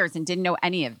 20 years and didn't know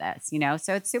any of this, you know?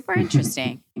 So it's super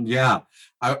interesting.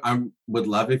 I would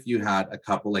love if you had a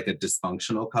couple, like a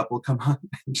dysfunctional couple come on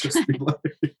and just be like,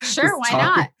 sure, why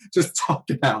not? Just talk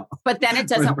it out. But then it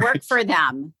doesn't work for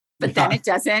them. But then it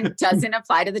doesn't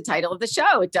apply to the title of the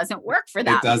show. It doesn't work for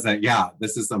them. It doesn't. Yeah.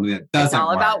 This is something that doesn't work. It's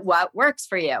all about what works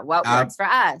for you, what works for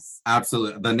us.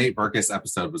 Absolutely. The Nate Berkus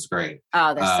episode was great.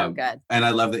 Oh, that's so good. And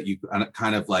I love that you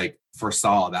kind of like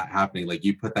foresaw that happening. Like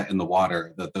you put that in the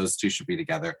water, that those two should be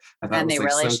together. And they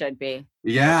really should be.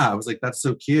 Yeah. I was like, that's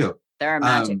so cute. They're a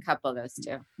magic couple, those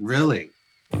two. Really?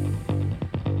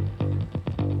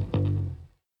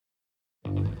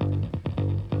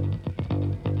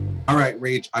 All right,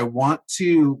 Rach, I want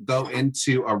to go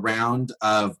into a round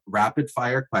of rapid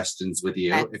fire questions with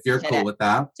you, if you're cool with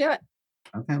that. Do it.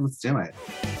 Okay, let's do it.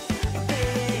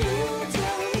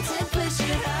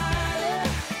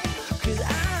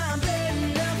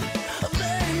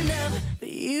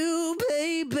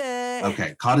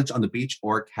 Okay, cottage on the beach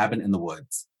or cabin in the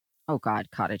woods? Oh God,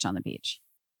 cottage on the beach.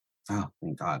 Oh,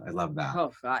 thank God. I love that.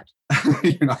 Oh God.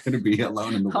 You're not going to be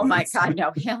alone in the woods. Oh my God,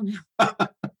 no, hell no.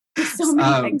 There's so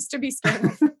many things to be scared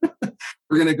of.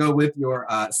 We're going to go with your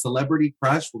celebrity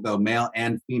crush. We'll go male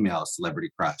and female celebrity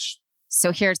crush.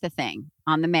 So here's the thing.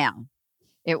 On the male,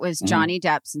 it was Johnny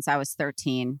Depp since I was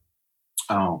 13.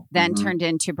 Oh. Then turned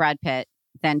into Brad Pitt.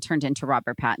 Then turned into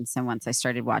Robert Pattinson once I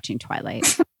started watching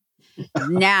Twilight.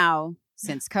 Now,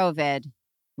 since COVID,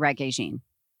 Reggae Jean.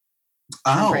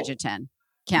 Oh. Bridgerton.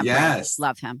 Can't yes.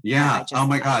 love him. Yeah. Oh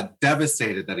my God.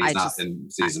 Devastated that he's not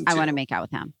in season 2. I want to make out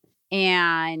with him.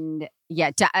 And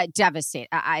yeah, devastated.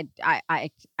 I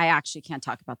actually can't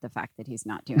talk about the fact that he's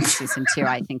not doing season 2.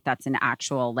 I think that's an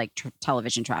actual like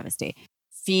television travesty.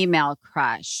 Female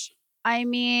crush. I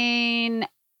mean,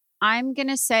 I'm going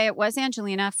to say it was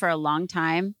Angelina for a long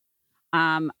time.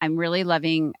 I'm really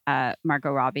loving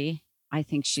Margot Robbie. I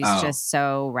think she's just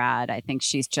so rad. I think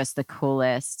she's just the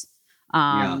coolest.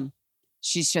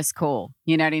 She's just cool.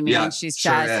 You know what I mean? Yeah, she's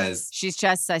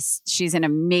an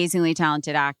amazingly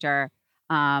talented actor.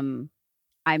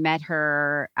 I met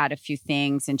her at a few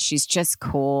things and she's just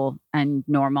cool and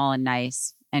normal and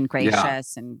nice and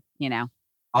gracious and, you know.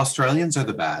 Australians are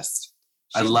the best.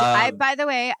 By the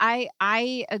way,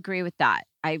 I agree with that.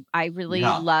 I really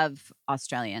love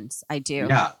Australians. I do.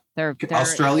 Yeah. They're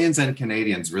Australians and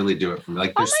Canadians really do it for me.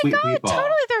 Like they're sweet people.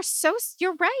 Totally. They're so,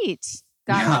 you're right.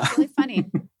 God, that's really funny.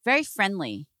 Very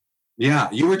friendly. Yeah.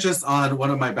 You were just on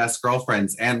one of my best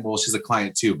girlfriends and well, she's a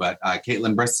client too, but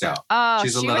Caitlin Bristow. Oh,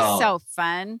 she was so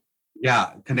fun.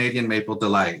 Yeah. Canadian Maple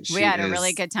Delight. We had a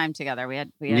really good time together. We had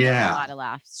a lot of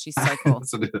laughs. She's so cool.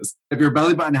 That's what it is. If your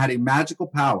belly button had a magical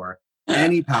power,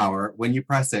 any power, when you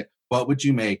press it, what would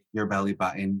you make your belly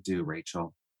button do,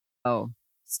 Rachel? Oh,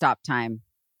 stop time.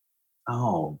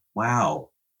 Oh, wow.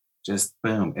 Just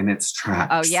boom. And it's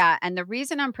tracks. Oh, yeah. And the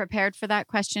reason I'm prepared for that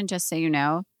question, just so you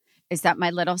know, is that my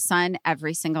little son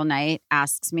every single night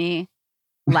asks me,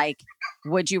 like,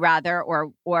 would you rather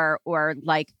or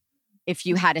like, if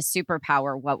you had a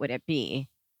superpower, what would it be?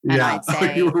 And I'd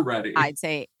say, you were ready. I'd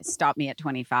say, stop me at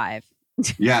 25.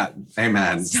 Yeah.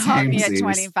 Amen. Stop me at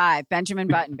 25. Benjamin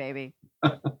Button, baby.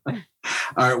 All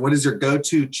right. What is your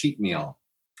go-to cheat meal?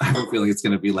 I have a feeling it's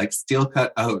going to be like steel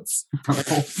cut oats.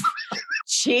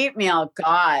 Cheat meal.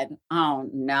 God. Oh,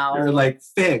 no. They're like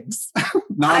figs.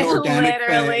 Non-organic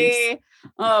figs.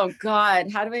 Oh,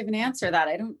 God. How do I even answer that?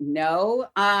 I don't know.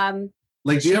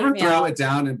 Like, do you ever throw it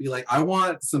down and be like, I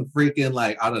want some freaking,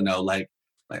 like, I don't know, like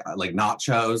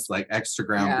nachos, like extra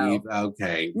ground beef.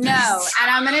 Okay. No. And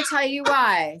I'm going to tell you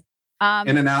why.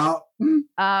 In and out.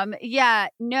 Yeah,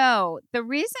 no. The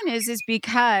reason is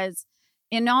because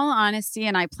in all honesty,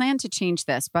 and I plan to change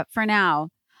this, but for now,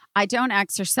 I don't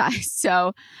exercise.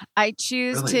 So I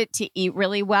choose to eat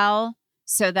really well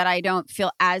so that I don't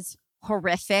feel as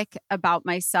horrific about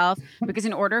myself. Because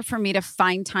in order for me to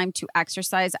find time to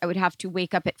exercise, I would have to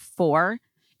wake up at 4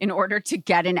 in order to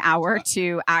get an hour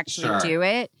to actually do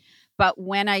it. But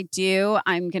when I do,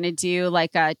 I'm going to do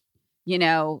like a,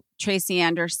 Tracy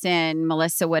Anderson,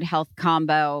 Melissa Wood health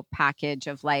combo package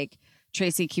of like,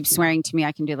 Tracy keeps swearing to me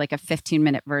I can do like a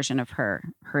 15-minute version of her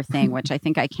thing, which I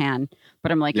think I can.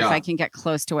 But I'm like, if I can get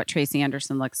close to what Tracy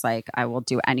Anderson looks like, I will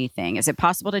do anything. Is it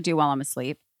possible to do while I'm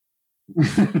asleep?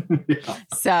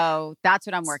 So that's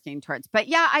what I'm working towards. But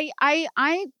yeah,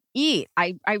 I eat.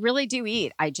 I really do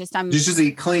eat. You just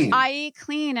eat clean. I eat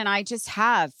clean and I just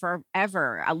have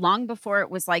forever. Long before it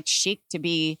was like chic to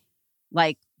be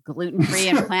like gluten-free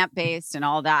and plant-based and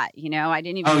all that, I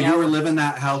didn't even know. You were living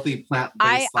that healthy plant-based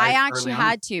life I actually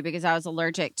had to because I was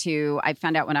allergic to, I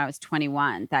found out when I was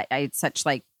 21 that I had such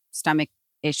like stomach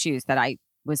issues that I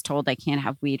was told I can't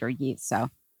have wheat or yeast. So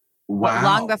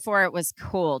long before it was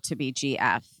cool to be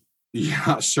GF.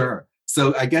 Yeah, sure.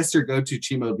 So I guess your go-to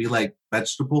chemo would be like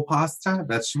vegetable pasta,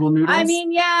 vegetable noodles. I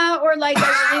mean, yeah. Or like,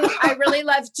 I really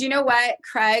love, do you know what?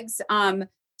 Craig's,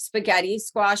 spaghetti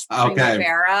squash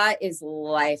primavera is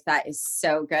life. That is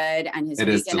so good. And his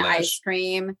vegan ice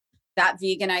cream, that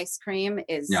vegan ice cream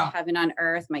is heaven on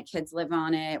earth. My kids live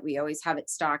on it. We always have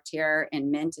it stocked here in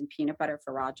mint and peanut butter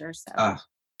for Roger. So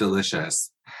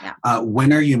delicious. Yeah.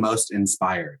 When are you most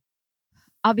inspired?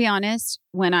 I'll be honest,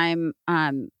 when I'm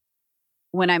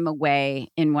when I'm away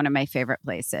in one of my favorite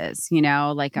places, you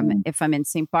know, like if I'm in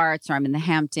St. Bart's or I'm in the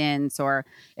Hamptons, or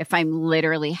if I'm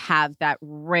literally have that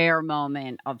rare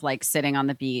moment of like sitting on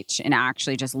the beach and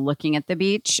actually just looking at the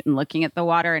beach and looking at the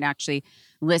water and actually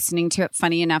listening to it.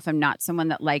 Funny enough, I'm not someone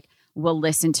that like will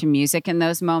listen to music in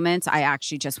those moments. I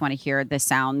actually just want to hear the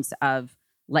sounds of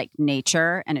like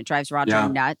nature, and it drives Roger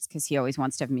nuts because he always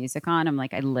wants to have music on. I'm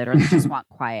like, I literally just want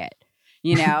quiet,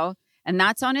 you know? And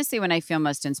that's honestly when I feel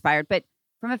most inspired. But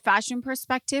from a fashion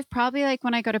perspective, probably like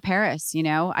when I go to Paris, you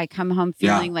know, I come home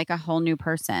feeling like a whole new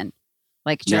person,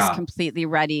 like just completely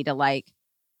ready to like,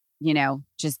 you know,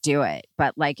 just do it.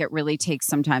 But like it really takes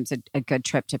sometimes a good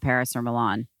trip to Paris or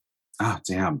Milan. Oh,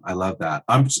 damn. I love that.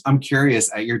 I'm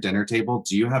curious, at your dinner table,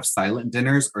 do you have silent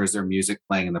dinners or is there music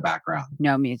playing in the background?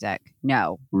 No music.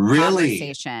 No. Really?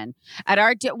 Conversation. At our,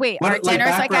 our like dinners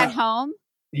background? like at home?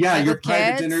 Yeah, like your with private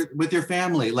kids? dinner with your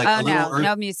family. Like Oh,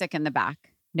 no music in the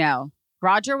back. No.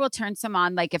 Roger will turn some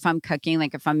on, like if I'm cooking,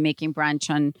 like if I'm making brunch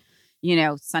on, you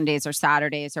know, Sundays or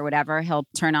Saturdays or whatever, he'll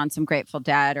turn on some Grateful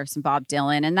Dead or some Bob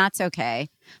Dylan, and that's okay.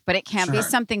 But it can't be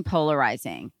something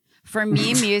polarizing. For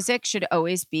me, music should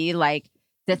always be like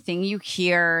the thing you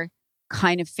hear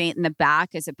kind of faint in the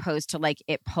back, as opposed to like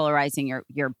it polarizing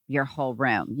your whole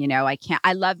room. You know,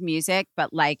 I love music,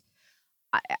 but like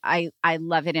I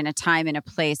love it in a time and a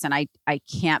place, and I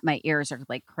can't, my ears are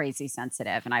like crazy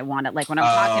sensitive, and I want it like when I'm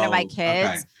talking to my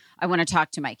kids, I want to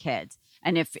talk to my kids.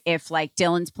 And if like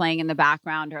Dylan's playing in the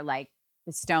background or like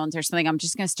the Stones or something, I'm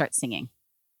just going to start singing.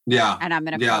 Yeah. And I'm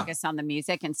going to focus on the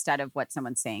music instead of what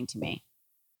someone's saying to me.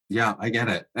 Yeah, I get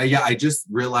it. I just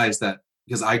realized that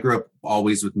because I grew up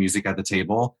always with music at the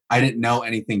table. I didn't know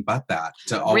anything but that.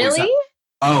 To always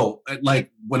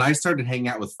like when I started hanging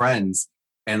out with friends,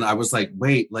 and I was like,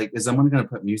 wait, like, is someone going to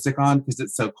put music on? Because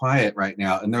it's so quiet right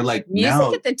now. And they're like,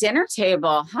 music at the dinner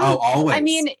table. Huh? Oh, always. I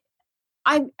mean,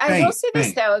 I will say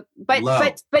this though, but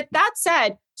that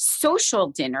said, social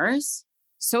dinners,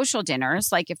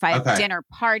 like if I have dinner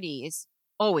parties,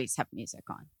 always have music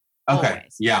on. Okay.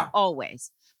 Always. Yeah.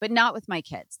 Always. But not with my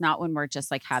kids. Not when we're just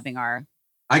like having our.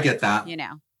 I get that. You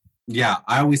know. Yeah.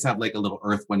 I always have like a little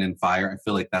Earth, Wind, and Fire. I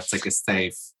feel like that's like a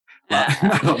safe.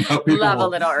 I don't know. Love a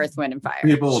little Earth, Wind, and Fire.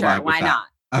 People sure, why not?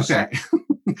 Okay.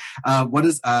 Sure. What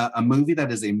is a movie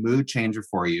that is a mood changer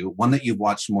for you? One that you've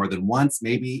watched more than once?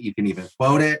 Maybe you can even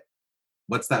quote it.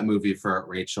 What's that movie for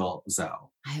Rachel Zoe?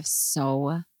 I have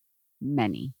so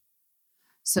many.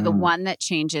 So the one that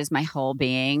changes my whole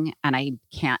being, and I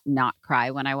can't not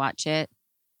cry when I watch it,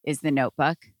 is The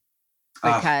Notebook.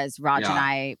 Because Raj and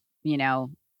I, you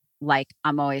know, like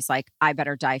I'm always like, I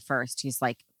better die first. He's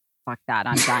like, fuck that,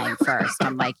 I'm dying first.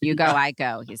 I'm like, you go, I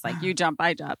go. He's like, you jump,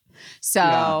 I jump.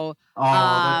 So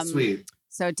that's sweet.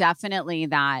 So definitely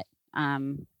that.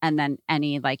 And then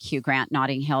any like Hugh Grant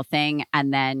Notting Hill thing.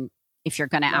 And then if you're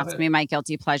gonna ask me my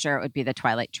guilty pleasure, it would be the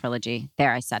Twilight trilogy.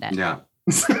 There, I said it. Yeah.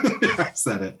 I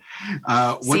said it.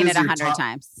 Seen it 100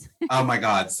 times. Oh my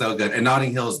God, so good. And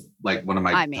Notting Hill is like one of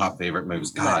my top favorite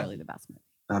movies. God, literally the best movie.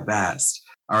 The best.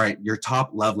 All right, your top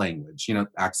love language, you know,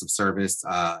 acts of service,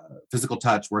 physical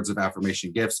touch, words of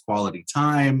affirmation, gifts, quality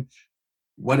time.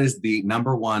 What is the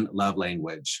number one love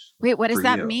language? Wait, what does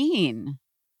that mean?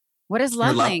 What is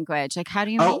love language? Like, how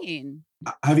do you mean?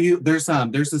 Have you, there's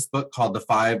this book called The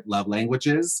 5 Love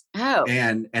Languages. Oh.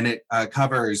 And it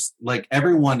covers like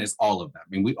everyone is all of them. I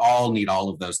mean, we all need all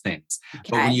of those things.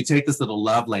 Okay. But when you take this little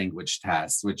love language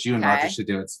test, which you and Roger should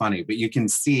do, it's funny, but you can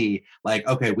see like,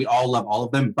 okay, we all love all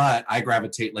of them, but I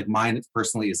gravitate, like mine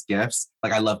personally is gifts.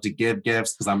 Like I love to give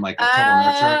gifts because I'm like a total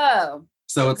nurturer.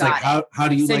 So it's like, how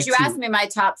do you like did you ask me my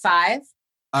top 5?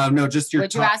 No, just your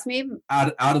Would you ask me?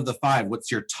 Out of the 5,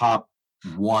 what's your top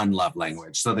one love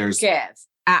language? So there's give.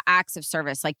 Acts of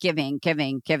service, like giving.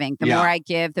 The more I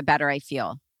give, the better I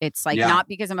feel. It's like not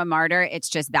because I'm a martyr. It's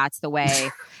just that's the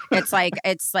way. It's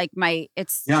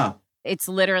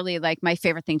literally like my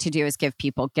favorite thing to do is give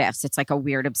people gifts. It's like a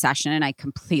weird obsession, and I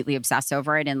completely obsess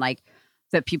over it. And like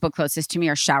the people closest to me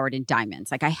are showered in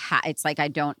diamonds. Like it's like I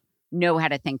don't know how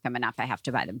to thank them enough. I have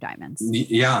to buy them diamonds.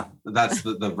 Yeah, that's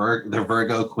the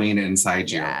Virgo queen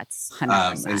inside you. Yeah, it's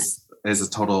 100%. Is a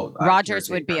total. Rogers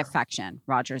would be affection.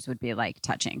 Rogers would be like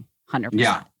touching. 100%.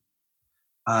 Yeah.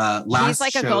 He's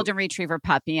like a golden retriever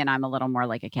puppy, and I'm a little more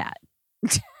like a cat.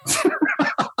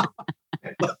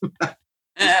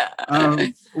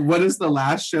 What is the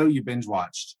last show you binge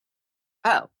watched?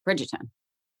 Oh, Bridgerton.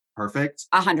 Perfect.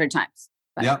 100 times.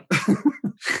 Yep.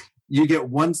 You get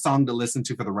one song to listen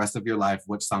to for the rest of your life.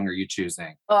 Which song are you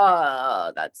choosing?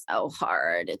 Oh, that's so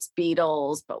hard. It's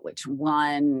Beatles, but which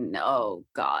one? Oh,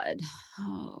 God.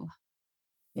 Oh.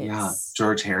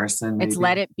 George Harrison. Maybe? It's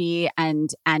Let It Be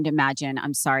and Imagine.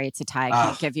 I'm sorry, it's a tie. I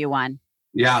can't give you one.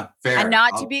 Yeah, fair. And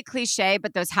not to be cliche,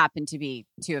 but those happen to be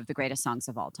two of the greatest songs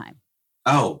of all time.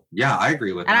 Oh, yeah, I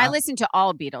agree with that. And I listen to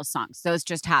all Beatles songs. Those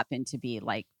just happen to be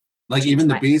like even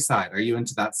the B-side. Are you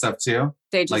into that stuff too?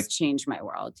 They just changed my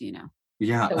world, you know.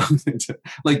 Yeah.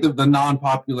 Like the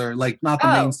non-popular, like not the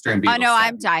mainstream Beatles. Oh no,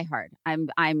 I'm diehard.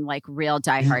 I'm like real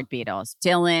diehard Beatles.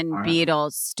 Dylan, right.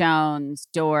 Beatles, Stones,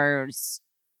 Doors,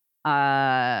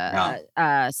 Fleetwood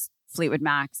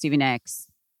Mac, Stevie Nicks.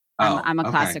 I'm a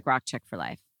classic rock chick for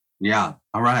life. Yeah.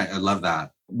 All right. I love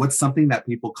that. What's something that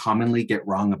people commonly get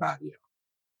wrong about you?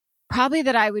 Probably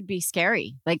that I would be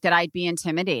scary, like that I'd be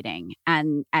intimidating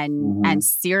and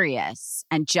serious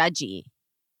and judgy.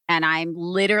 And I'm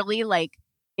literally like,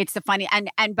 it's the funny.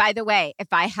 And by the way, if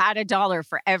I had $1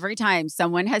 for every time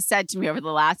someone has said to me over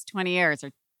the last 20 years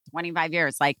or 25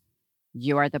 years, like,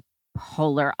 you are the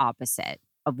polar opposite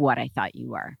of what I thought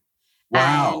you were.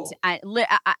 Wow. And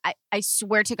I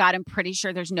swear to God, I'm pretty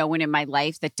sure there's no one in my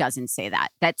life that doesn't say that.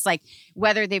 That's like,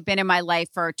 whether they've been in my life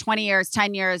for 20 years,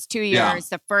 10 years, 2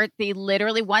 years, they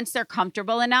literally, once they're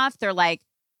comfortable enough, they're like,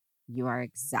 you are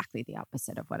exactly the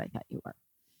opposite of what I thought you were.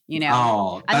 You know?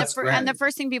 Oh, that's great. And the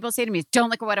first thing people say to me is, don't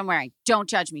look at what I'm wearing. Don't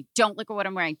judge me. Don't look at what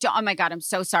I'm wearing. Oh my God, I'm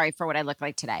so sorry for what I look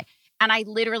like today. And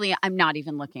I'm not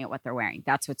even looking at what they're wearing.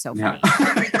 That's what's so funny.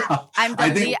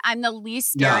 I'm the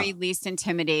least scary, least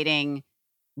intimidating,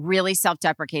 really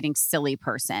self-deprecating, silly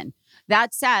person.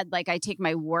 That said, like, I take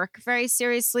my work very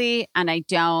seriously, and I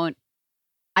don't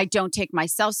take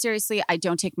myself seriously. I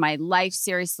don't take my life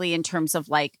seriously in terms of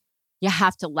like, you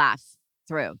have to laugh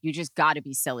through. You just got to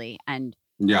be silly. And,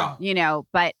 you know,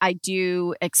 but I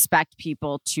do expect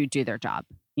people to do their job,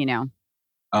 you know?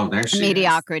 Oh, there she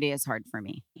Mediocrity is hard for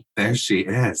me. There she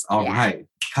is. All right.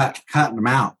 Cutting them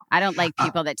out. I don't like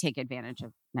people that take advantage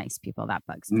of nice people. That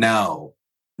bugs me. No.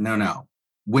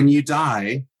 When you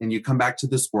die and you come back to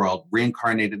this world,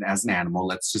 reincarnated as an animal,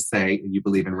 let's just say you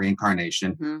believe in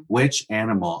reincarnation, which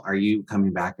animal are you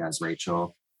coming back as,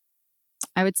 Rachel?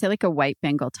 I would say like a white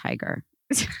Bengal tiger.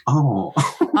 Oh.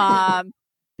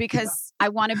 Because I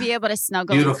want to be able to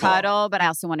snuggle and cuddle, but I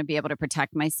also want to be able to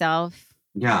protect myself.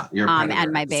 Yeah, you're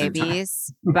and my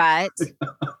babies, but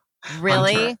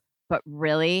really,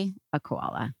 a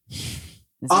koala.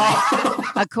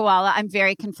 A koala. I'm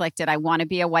very conflicted. I want to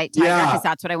be a white tiger because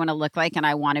that's what I want to look like, and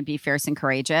I want to be fierce and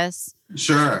courageous.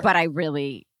 Sure, but I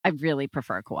really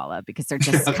prefer a koala because they're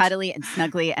just cuddly and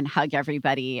snuggly and hug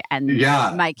everybody. And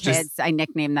my kids, I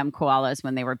nicknamed them koalas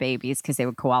when they were babies because they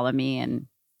would koala me, and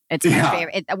it's my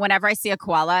favorite. Whenever I see a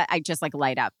koala, I just like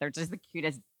light up. They're just the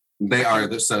cutest. They are.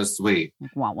 They're so sweet. I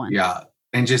want one. Yeah.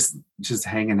 And just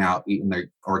hanging out, eating their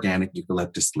organic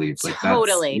eucalyptus leaves. Like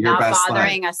totally. That's your not best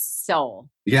bothering life. a soul.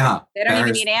 Yeah. They don't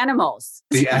even eat animals.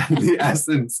 The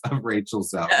essence of Rachel's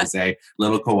self is a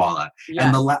little koala. Yeah.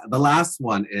 And the last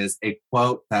one is a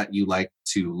quote that you like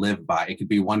to live by. It could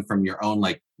be one from your own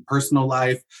like personal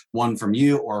life, one from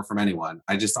you, or from anyone.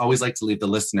 I just always like to leave the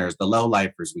listeners, the low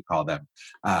lifers we call them,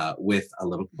 with a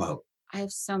little quote. I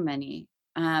have so many.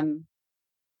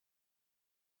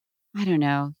 I don't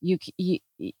know. You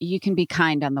can be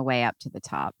kind on the way up to the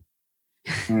top.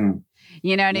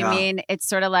 You know what I mean? It's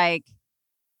sort of like,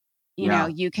 you know,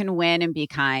 you can win and be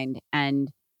kind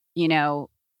and, you know,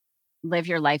 live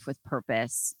your life with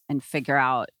purpose and figure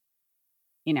out,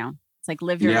 you know, it's like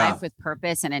live your life with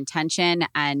purpose and intention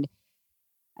and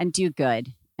do good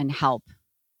and help,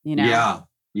 you know? Yeah.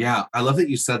 Yeah. I love that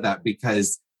you said that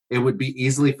because it would be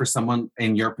easily for someone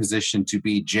in your position to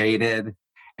be jaded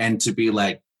and to be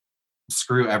like,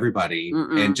 screw everybody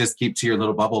and just keep to your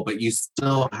little bubble, but you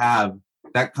still have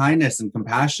that kindness and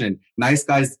compassion. Nice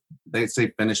guys, they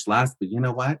say finish last, but you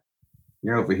know what?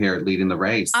 You're over here leading the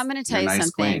race. I'm going to tell you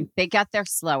something. Queen. They get there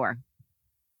slower.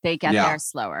 They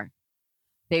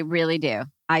really do.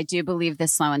 I do believe the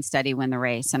slow and steady win the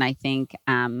race. And I think,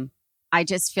 I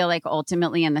just feel like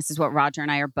ultimately, and this is what Roger and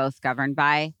I are both governed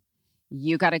by,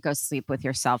 you got to go sleep with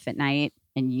yourself at night.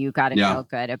 And you got to feel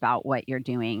good about what you're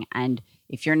doing. And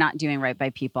if you're not doing right by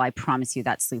people, I promise you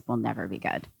that sleep will never be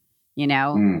good, you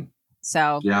know?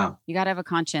 So you got to have a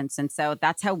conscience. And so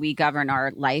that's how we govern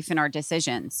our life and our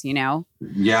decisions, you know?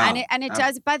 Yeah. And it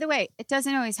does, by the way, it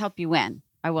doesn't always help you win.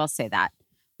 I will say that.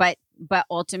 But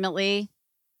ultimately,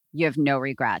 you have no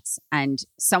regrets. And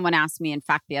someone asked me, in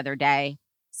fact, the other day,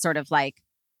 sort of like,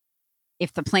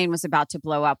 if the plane was about to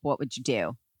blow up, what would you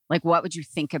do? Like, what would you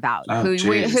think about? Oh,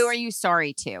 who are you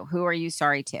sorry to? Who are you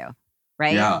sorry to?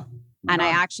 Right. Yeah. And I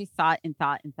actually thought, and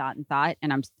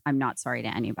I'm not sorry to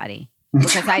anybody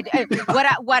because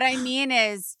what I mean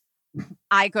is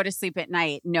I go to sleep at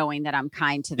night knowing that I'm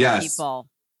kind to the people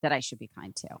that I should be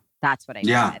kind to. That's what I mean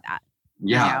Yeah. by that.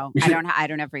 Yeah. You know, I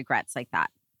don't have regrets like that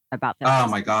about that. Oh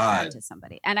my God. To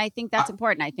somebody. And I think that's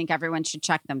important. I think everyone should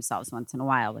check themselves once in a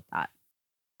while with that.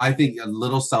 I think a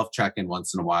little self-check-in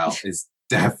once in a while is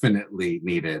definitely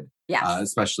needed. Yes.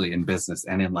 Especially in business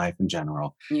and in life in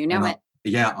general. You know it.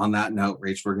 Yeah. On that note,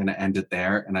 Rach, we're going to end it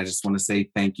there. And I just want to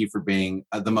say thank you for being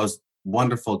the most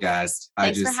wonderful guest.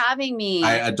 Thanks for having me.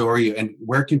 I adore you. And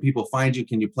where can people find you?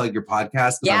 Can you plug your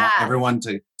podcast? Because I want everyone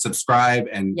to subscribe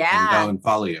and go and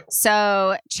follow you.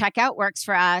 So check out Works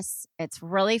For Us. It's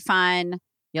really fun.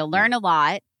 You'll learn a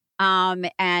lot.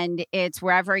 And it's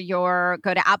wherever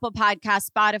go to Apple Podcasts,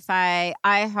 Spotify,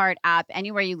 iHeart app,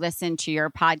 anywhere you listen to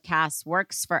your podcasts.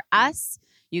 Works For Us.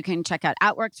 You can check out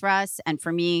 @Works For Us. And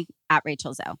for me,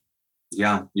 @Rachel Zoe.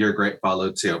 Yeah, you're a great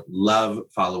follow too. Love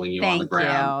following you on the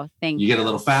gram. Thank you. You get a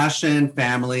little fashion,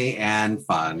 family, and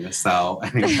fun. So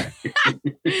anyway,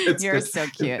 you're good. so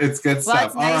cute. It's good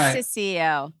stuff. Well, it's nice to see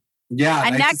you. Yeah.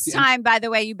 And next time, by the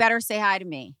way, you better say hi to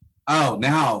me. Oh,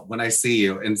 now when I see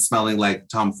you and smelling like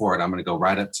Tom Ford, I'm going to go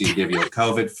right up to you, give you a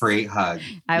COVID-free hug.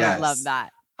 I would love that.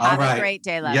 Have a great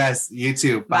day, love. Yes, you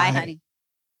too. Bye, honey.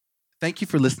 Thank you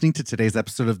for listening to today's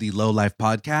episode of the Low Life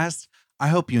Podcast. I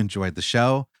hope you enjoyed the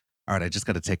show. All right, I just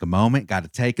got to take a moment, got to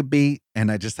take a beat,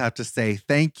 and I just have to say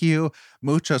thank you,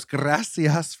 muchos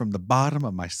gracias from the bottom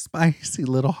of my spicy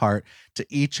little heart to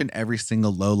each and every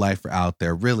single low lifer out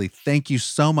there. Really, thank you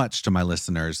so much to my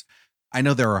listeners. I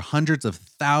know there are hundreds of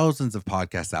thousands of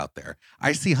podcasts out there.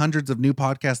 I see hundreds of new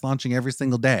podcasts launching every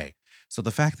single day. So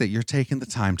the fact that you're taking the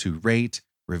time to rate,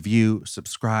 review,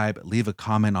 subscribe, leave a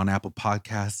comment on Apple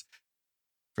Podcasts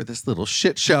for this little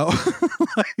shit show,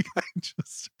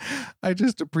 I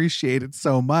just appreciate it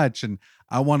so much. And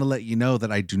I want to let you know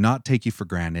that I do not take you for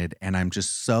granted. And I'm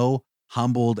just so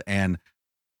humbled and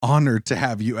honored to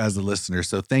have you as a listener.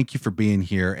 So thank you for being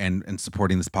here and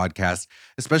supporting this podcast,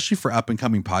 especially for up and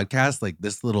coming podcasts like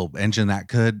this little engine that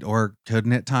could or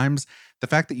couldn't at times. The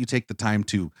fact that you take the time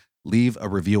to leave a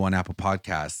review on Apple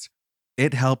Podcasts,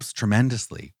 it helps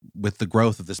tremendously with the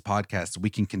growth of this podcast.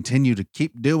 We can continue to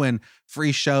keep doing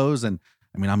free shows. And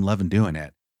I mean, I'm loving doing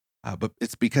it. But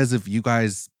it's because of you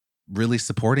guys really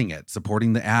supporting it,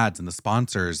 supporting the ads and the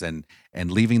sponsors and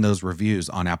leaving those reviews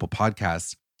on Apple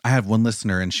Podcasts. I have one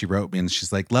listener and she wrote me and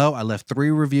she's like, Lo, I left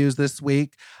 3 reviews this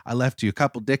week. I left you a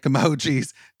couple dick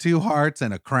emojis, 2 hearts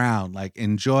and a crown. Like,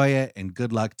 enjoy it and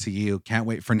good luck to you. Can't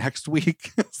wait for next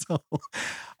week.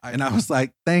 And I was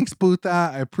like, thanks,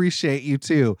 Buta. I appreciate you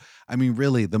too. I mean,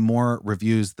 really, the more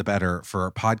reviews, the better for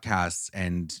our podcasts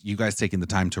and you guys taking the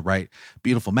time to write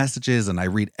beautiful messages. And I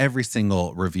read every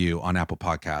single review on Apple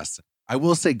Podcasts. I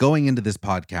will say, going into this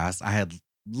podcast, I had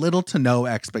little to no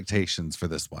expectations for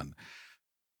this one.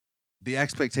 The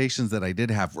expectations that I did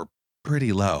have were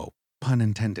pretty low, pun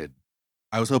intended.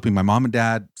 I was hoping my mom and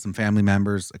dad, some family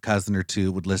members, a cousin or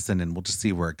two would listen and we'll just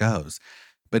see where it goes.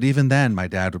 But even then, my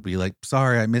dad would be like,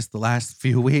 sorry, I missed the last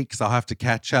few weeks. I'll have to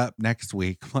catch up next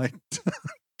week. I'm like,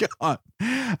 God,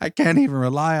 I can't even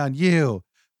rely on you.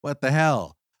 What the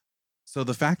hell? So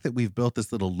the fact that we've built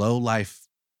this little low life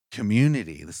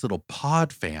community, this little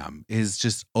pod fam, is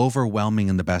just overwhelming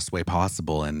in the best way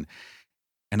possible. And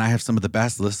I have some of the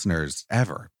best listeners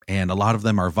ever. And a lot of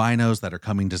them are Vinos that are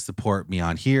coming to support me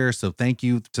on here. So thank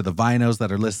you to the Vinos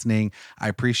that are listening. I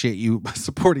appreciate you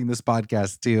supporting this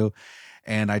podcast too.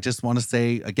 And I just want to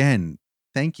say again,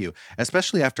 thank you,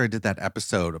 especially after I did that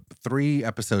episode 3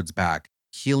 episodes back,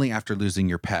 Healing After Losing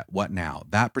Your Pet, What Now?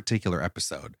 That particular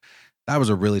episode, that was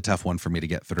a really tough one for me to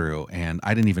get through. And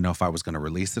I didn't even know if I was going to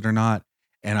release it or not.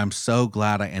 And I'm so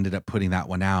glad I ended up putting that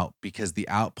one out because the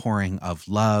outpouring of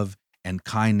love and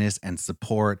kindness and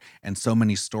support and so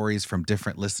many stories from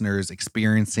different listeners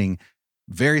experiencing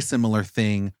very similar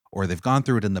thing, or they've gone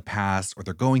through it in the past, or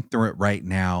they're going through it right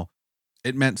now.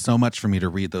 It meant so much for me to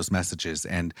read those messages,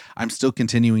 and I'm still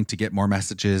continuing to get more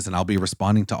messages, and I'll be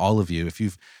responding to all of you. If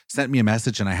you've sent me a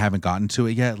message and I haven't gotten to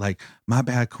it yet, like, my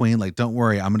bad, queen, like, don't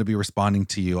worry, I'm going to be responding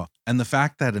to you. And the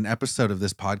fact that an episode of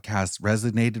this podcast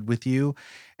resonated with you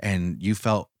and you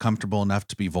felt comfortable enough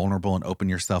to be vulnerable and open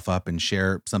yourself up and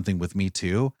share something with me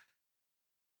too,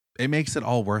 it makes it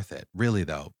all worth it. Really,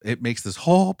 though, it makes this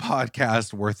whole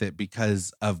podcast worth it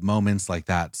because of moments like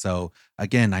that. So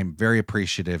again, I'm very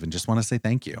appreciative and just want to say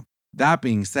thank you. That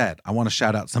being said, I want to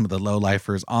shout out some of the low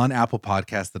lifers on Apple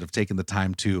Podcasts that have taken the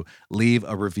time to leave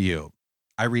a review.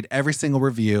 I read every single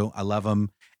review. I love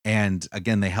them. And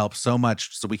again, they help so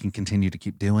much so we can continue to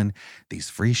keep doing these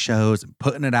free shows and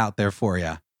putting it out there for you.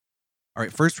 All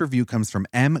right, first review comes from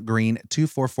M Green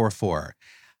 2444.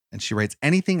 And she writes,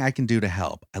 anything I can do to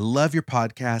help. I love your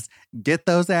podcast. Get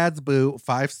those ads, boo.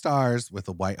 5 stars with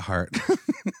a white heart.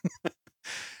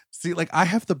 See, like I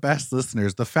have the best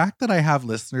listeners. The fact that I have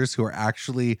listeners who are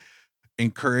actually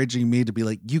encouraging me to be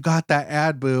like, you got that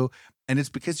ad, boo. And it's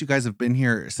because you guys have been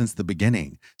here since the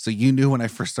beginning. So you knew when I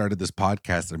first started this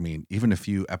podcast, I mean, even a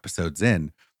few episodes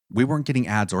in, we weren't getting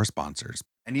ads or sponsors.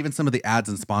 And even some of the ads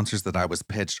and sponsors that I was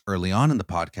pitched early on in the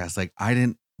podcast, like I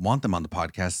didn't want them on the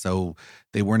podcast. So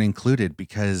they weren't included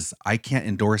because I can't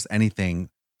endorse anything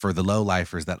for the low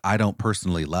lifers that I don't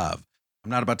personally love. I'm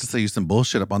not about to sell you some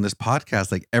bullshit up on this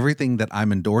podcast. Like everything that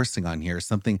I'm endorsing on here is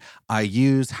something I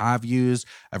use, have used,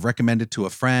 I've recommended to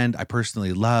a friend I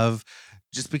personally love,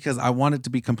 just because I want it to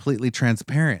be completely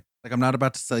transparent. Like I'm not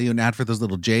about to sell you an ad for those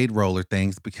little jade roller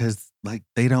things because like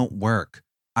they don't work.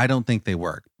 I don't think they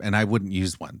work and I wouldn't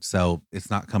use one. So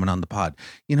it's not coming on the pod.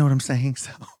 You know what I'm saying?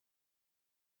 So, all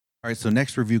right. So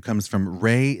next review comes from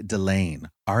Ray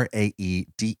Delane, Raedelane.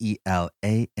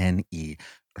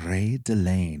 Ray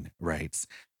Delane writes,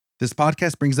 this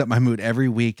podcast brings up my mood every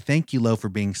week. Thank you, Lo, for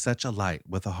being such a light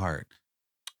with a heart.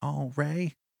 Oh,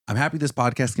 Ray. I'm happy this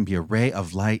podcast can be a ray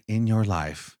of light in your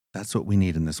life. That's what we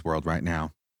need in this world right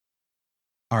now.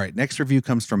 All right, next review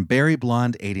comes from Barry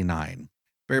Blonde 89.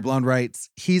 Barry Blonde writes,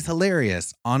 he's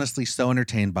hilarious. Honestly, so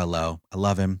entertained by Lo. I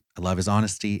love him. I love his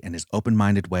honesty and his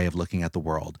open-minded way of looking at the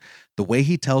world. The way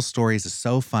he tells stories is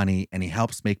so funny and he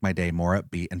helps make my day more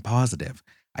upbeat and positive.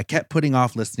 I kept putting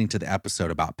off listening to the episode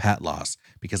about pet loss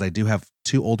because I do have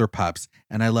 2 older pups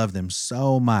and I love them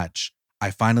so much.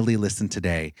 I finally listened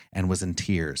today and was in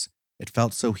tears. It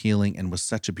felt so healing and was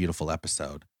such a beautiful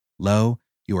episode. Lo,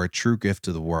 you are a true gift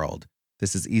to the world.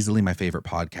 This is easily my favorite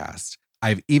podcast.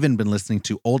 I've even been listening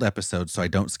to old episodes so I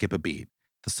don't skip a beat.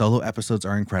 The solo episodes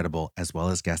are incredible as well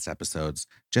as guest episodes.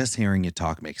 Just hearing you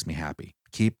talk makes me happy.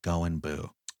 Keep going,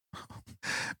 boo.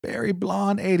 Barry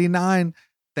Blonde 89.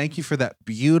 Thank you for that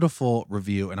beautiful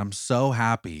review. And I'm so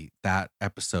happy that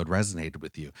episode resonated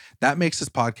with you. That makes this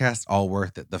podcast all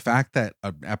worth it. The fact that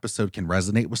an episode can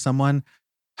resonate with someone,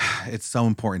 it's so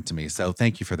important to me. So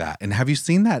thank you for that. And have you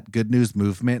seen that Good News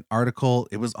Movement article?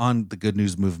 It was on the Good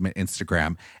News Movement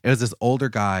Instagram. It was this older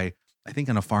guy, I think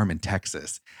on a farm in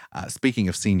Texas, speaking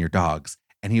of senior dogs.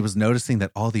 And he was noticing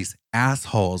that all these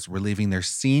assholes were leaving their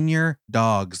senior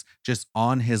dogs just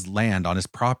on his land, on his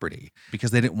property,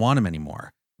 because they didn't want them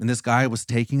anymore. And this guy was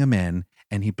taking them in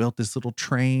and he built this little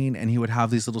train and he would have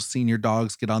these little senior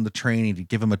dogs get on the train and he'd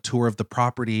give them a tour of the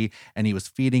property and he was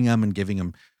feeding them and giving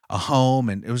them a home.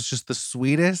 And it was just the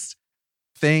sweetest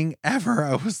thing ever.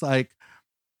 I was like,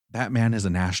 that man is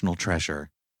a national treasure.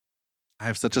 I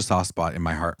have such a soft spot in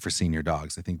my heart for senior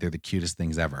dogs. I think they're the cutest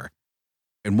things ever.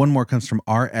 And one more comes from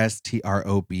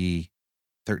RSTROB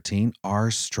 13, R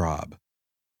Straub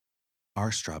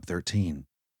 13.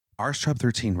 Arstraub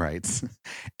 13 writes,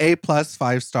 A+,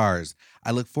 5 stars.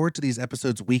 I look forward to these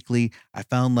episodes weekly. I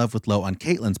fell in love with Lo on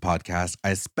Caitlin's podcast.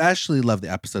 I especially love the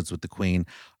episodes with the Queen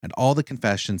and all the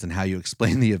confessions and how you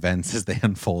explain the events as they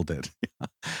unfolded.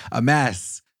 A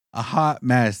mess, a hot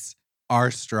mess,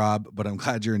 Arstraub, but I'm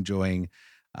glad you're enjoying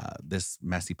this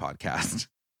messy podcast.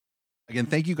 Again,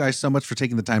 thank you guys so much for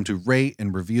taking the time to rate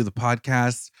and review the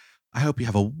podcast. I hope you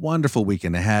have a wonderful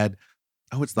weekend ahead.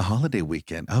 Oh, it's the holiday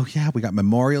weekend. Oh, yeah, we got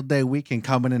Memorial Day weekend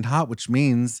coming in hot, which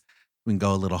means we can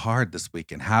go a little hard this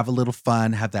weekend. Have a little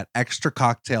fun, have that extra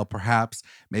cocktail perhaps,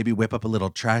 maybe whip up a little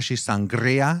trashy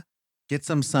sangria, get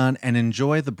some sun, and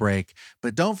enjoy the break.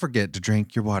 But don't forget to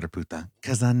drink your water, puta,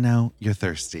 because I know you're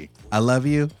thirsty. I love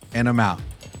you, and I'm out.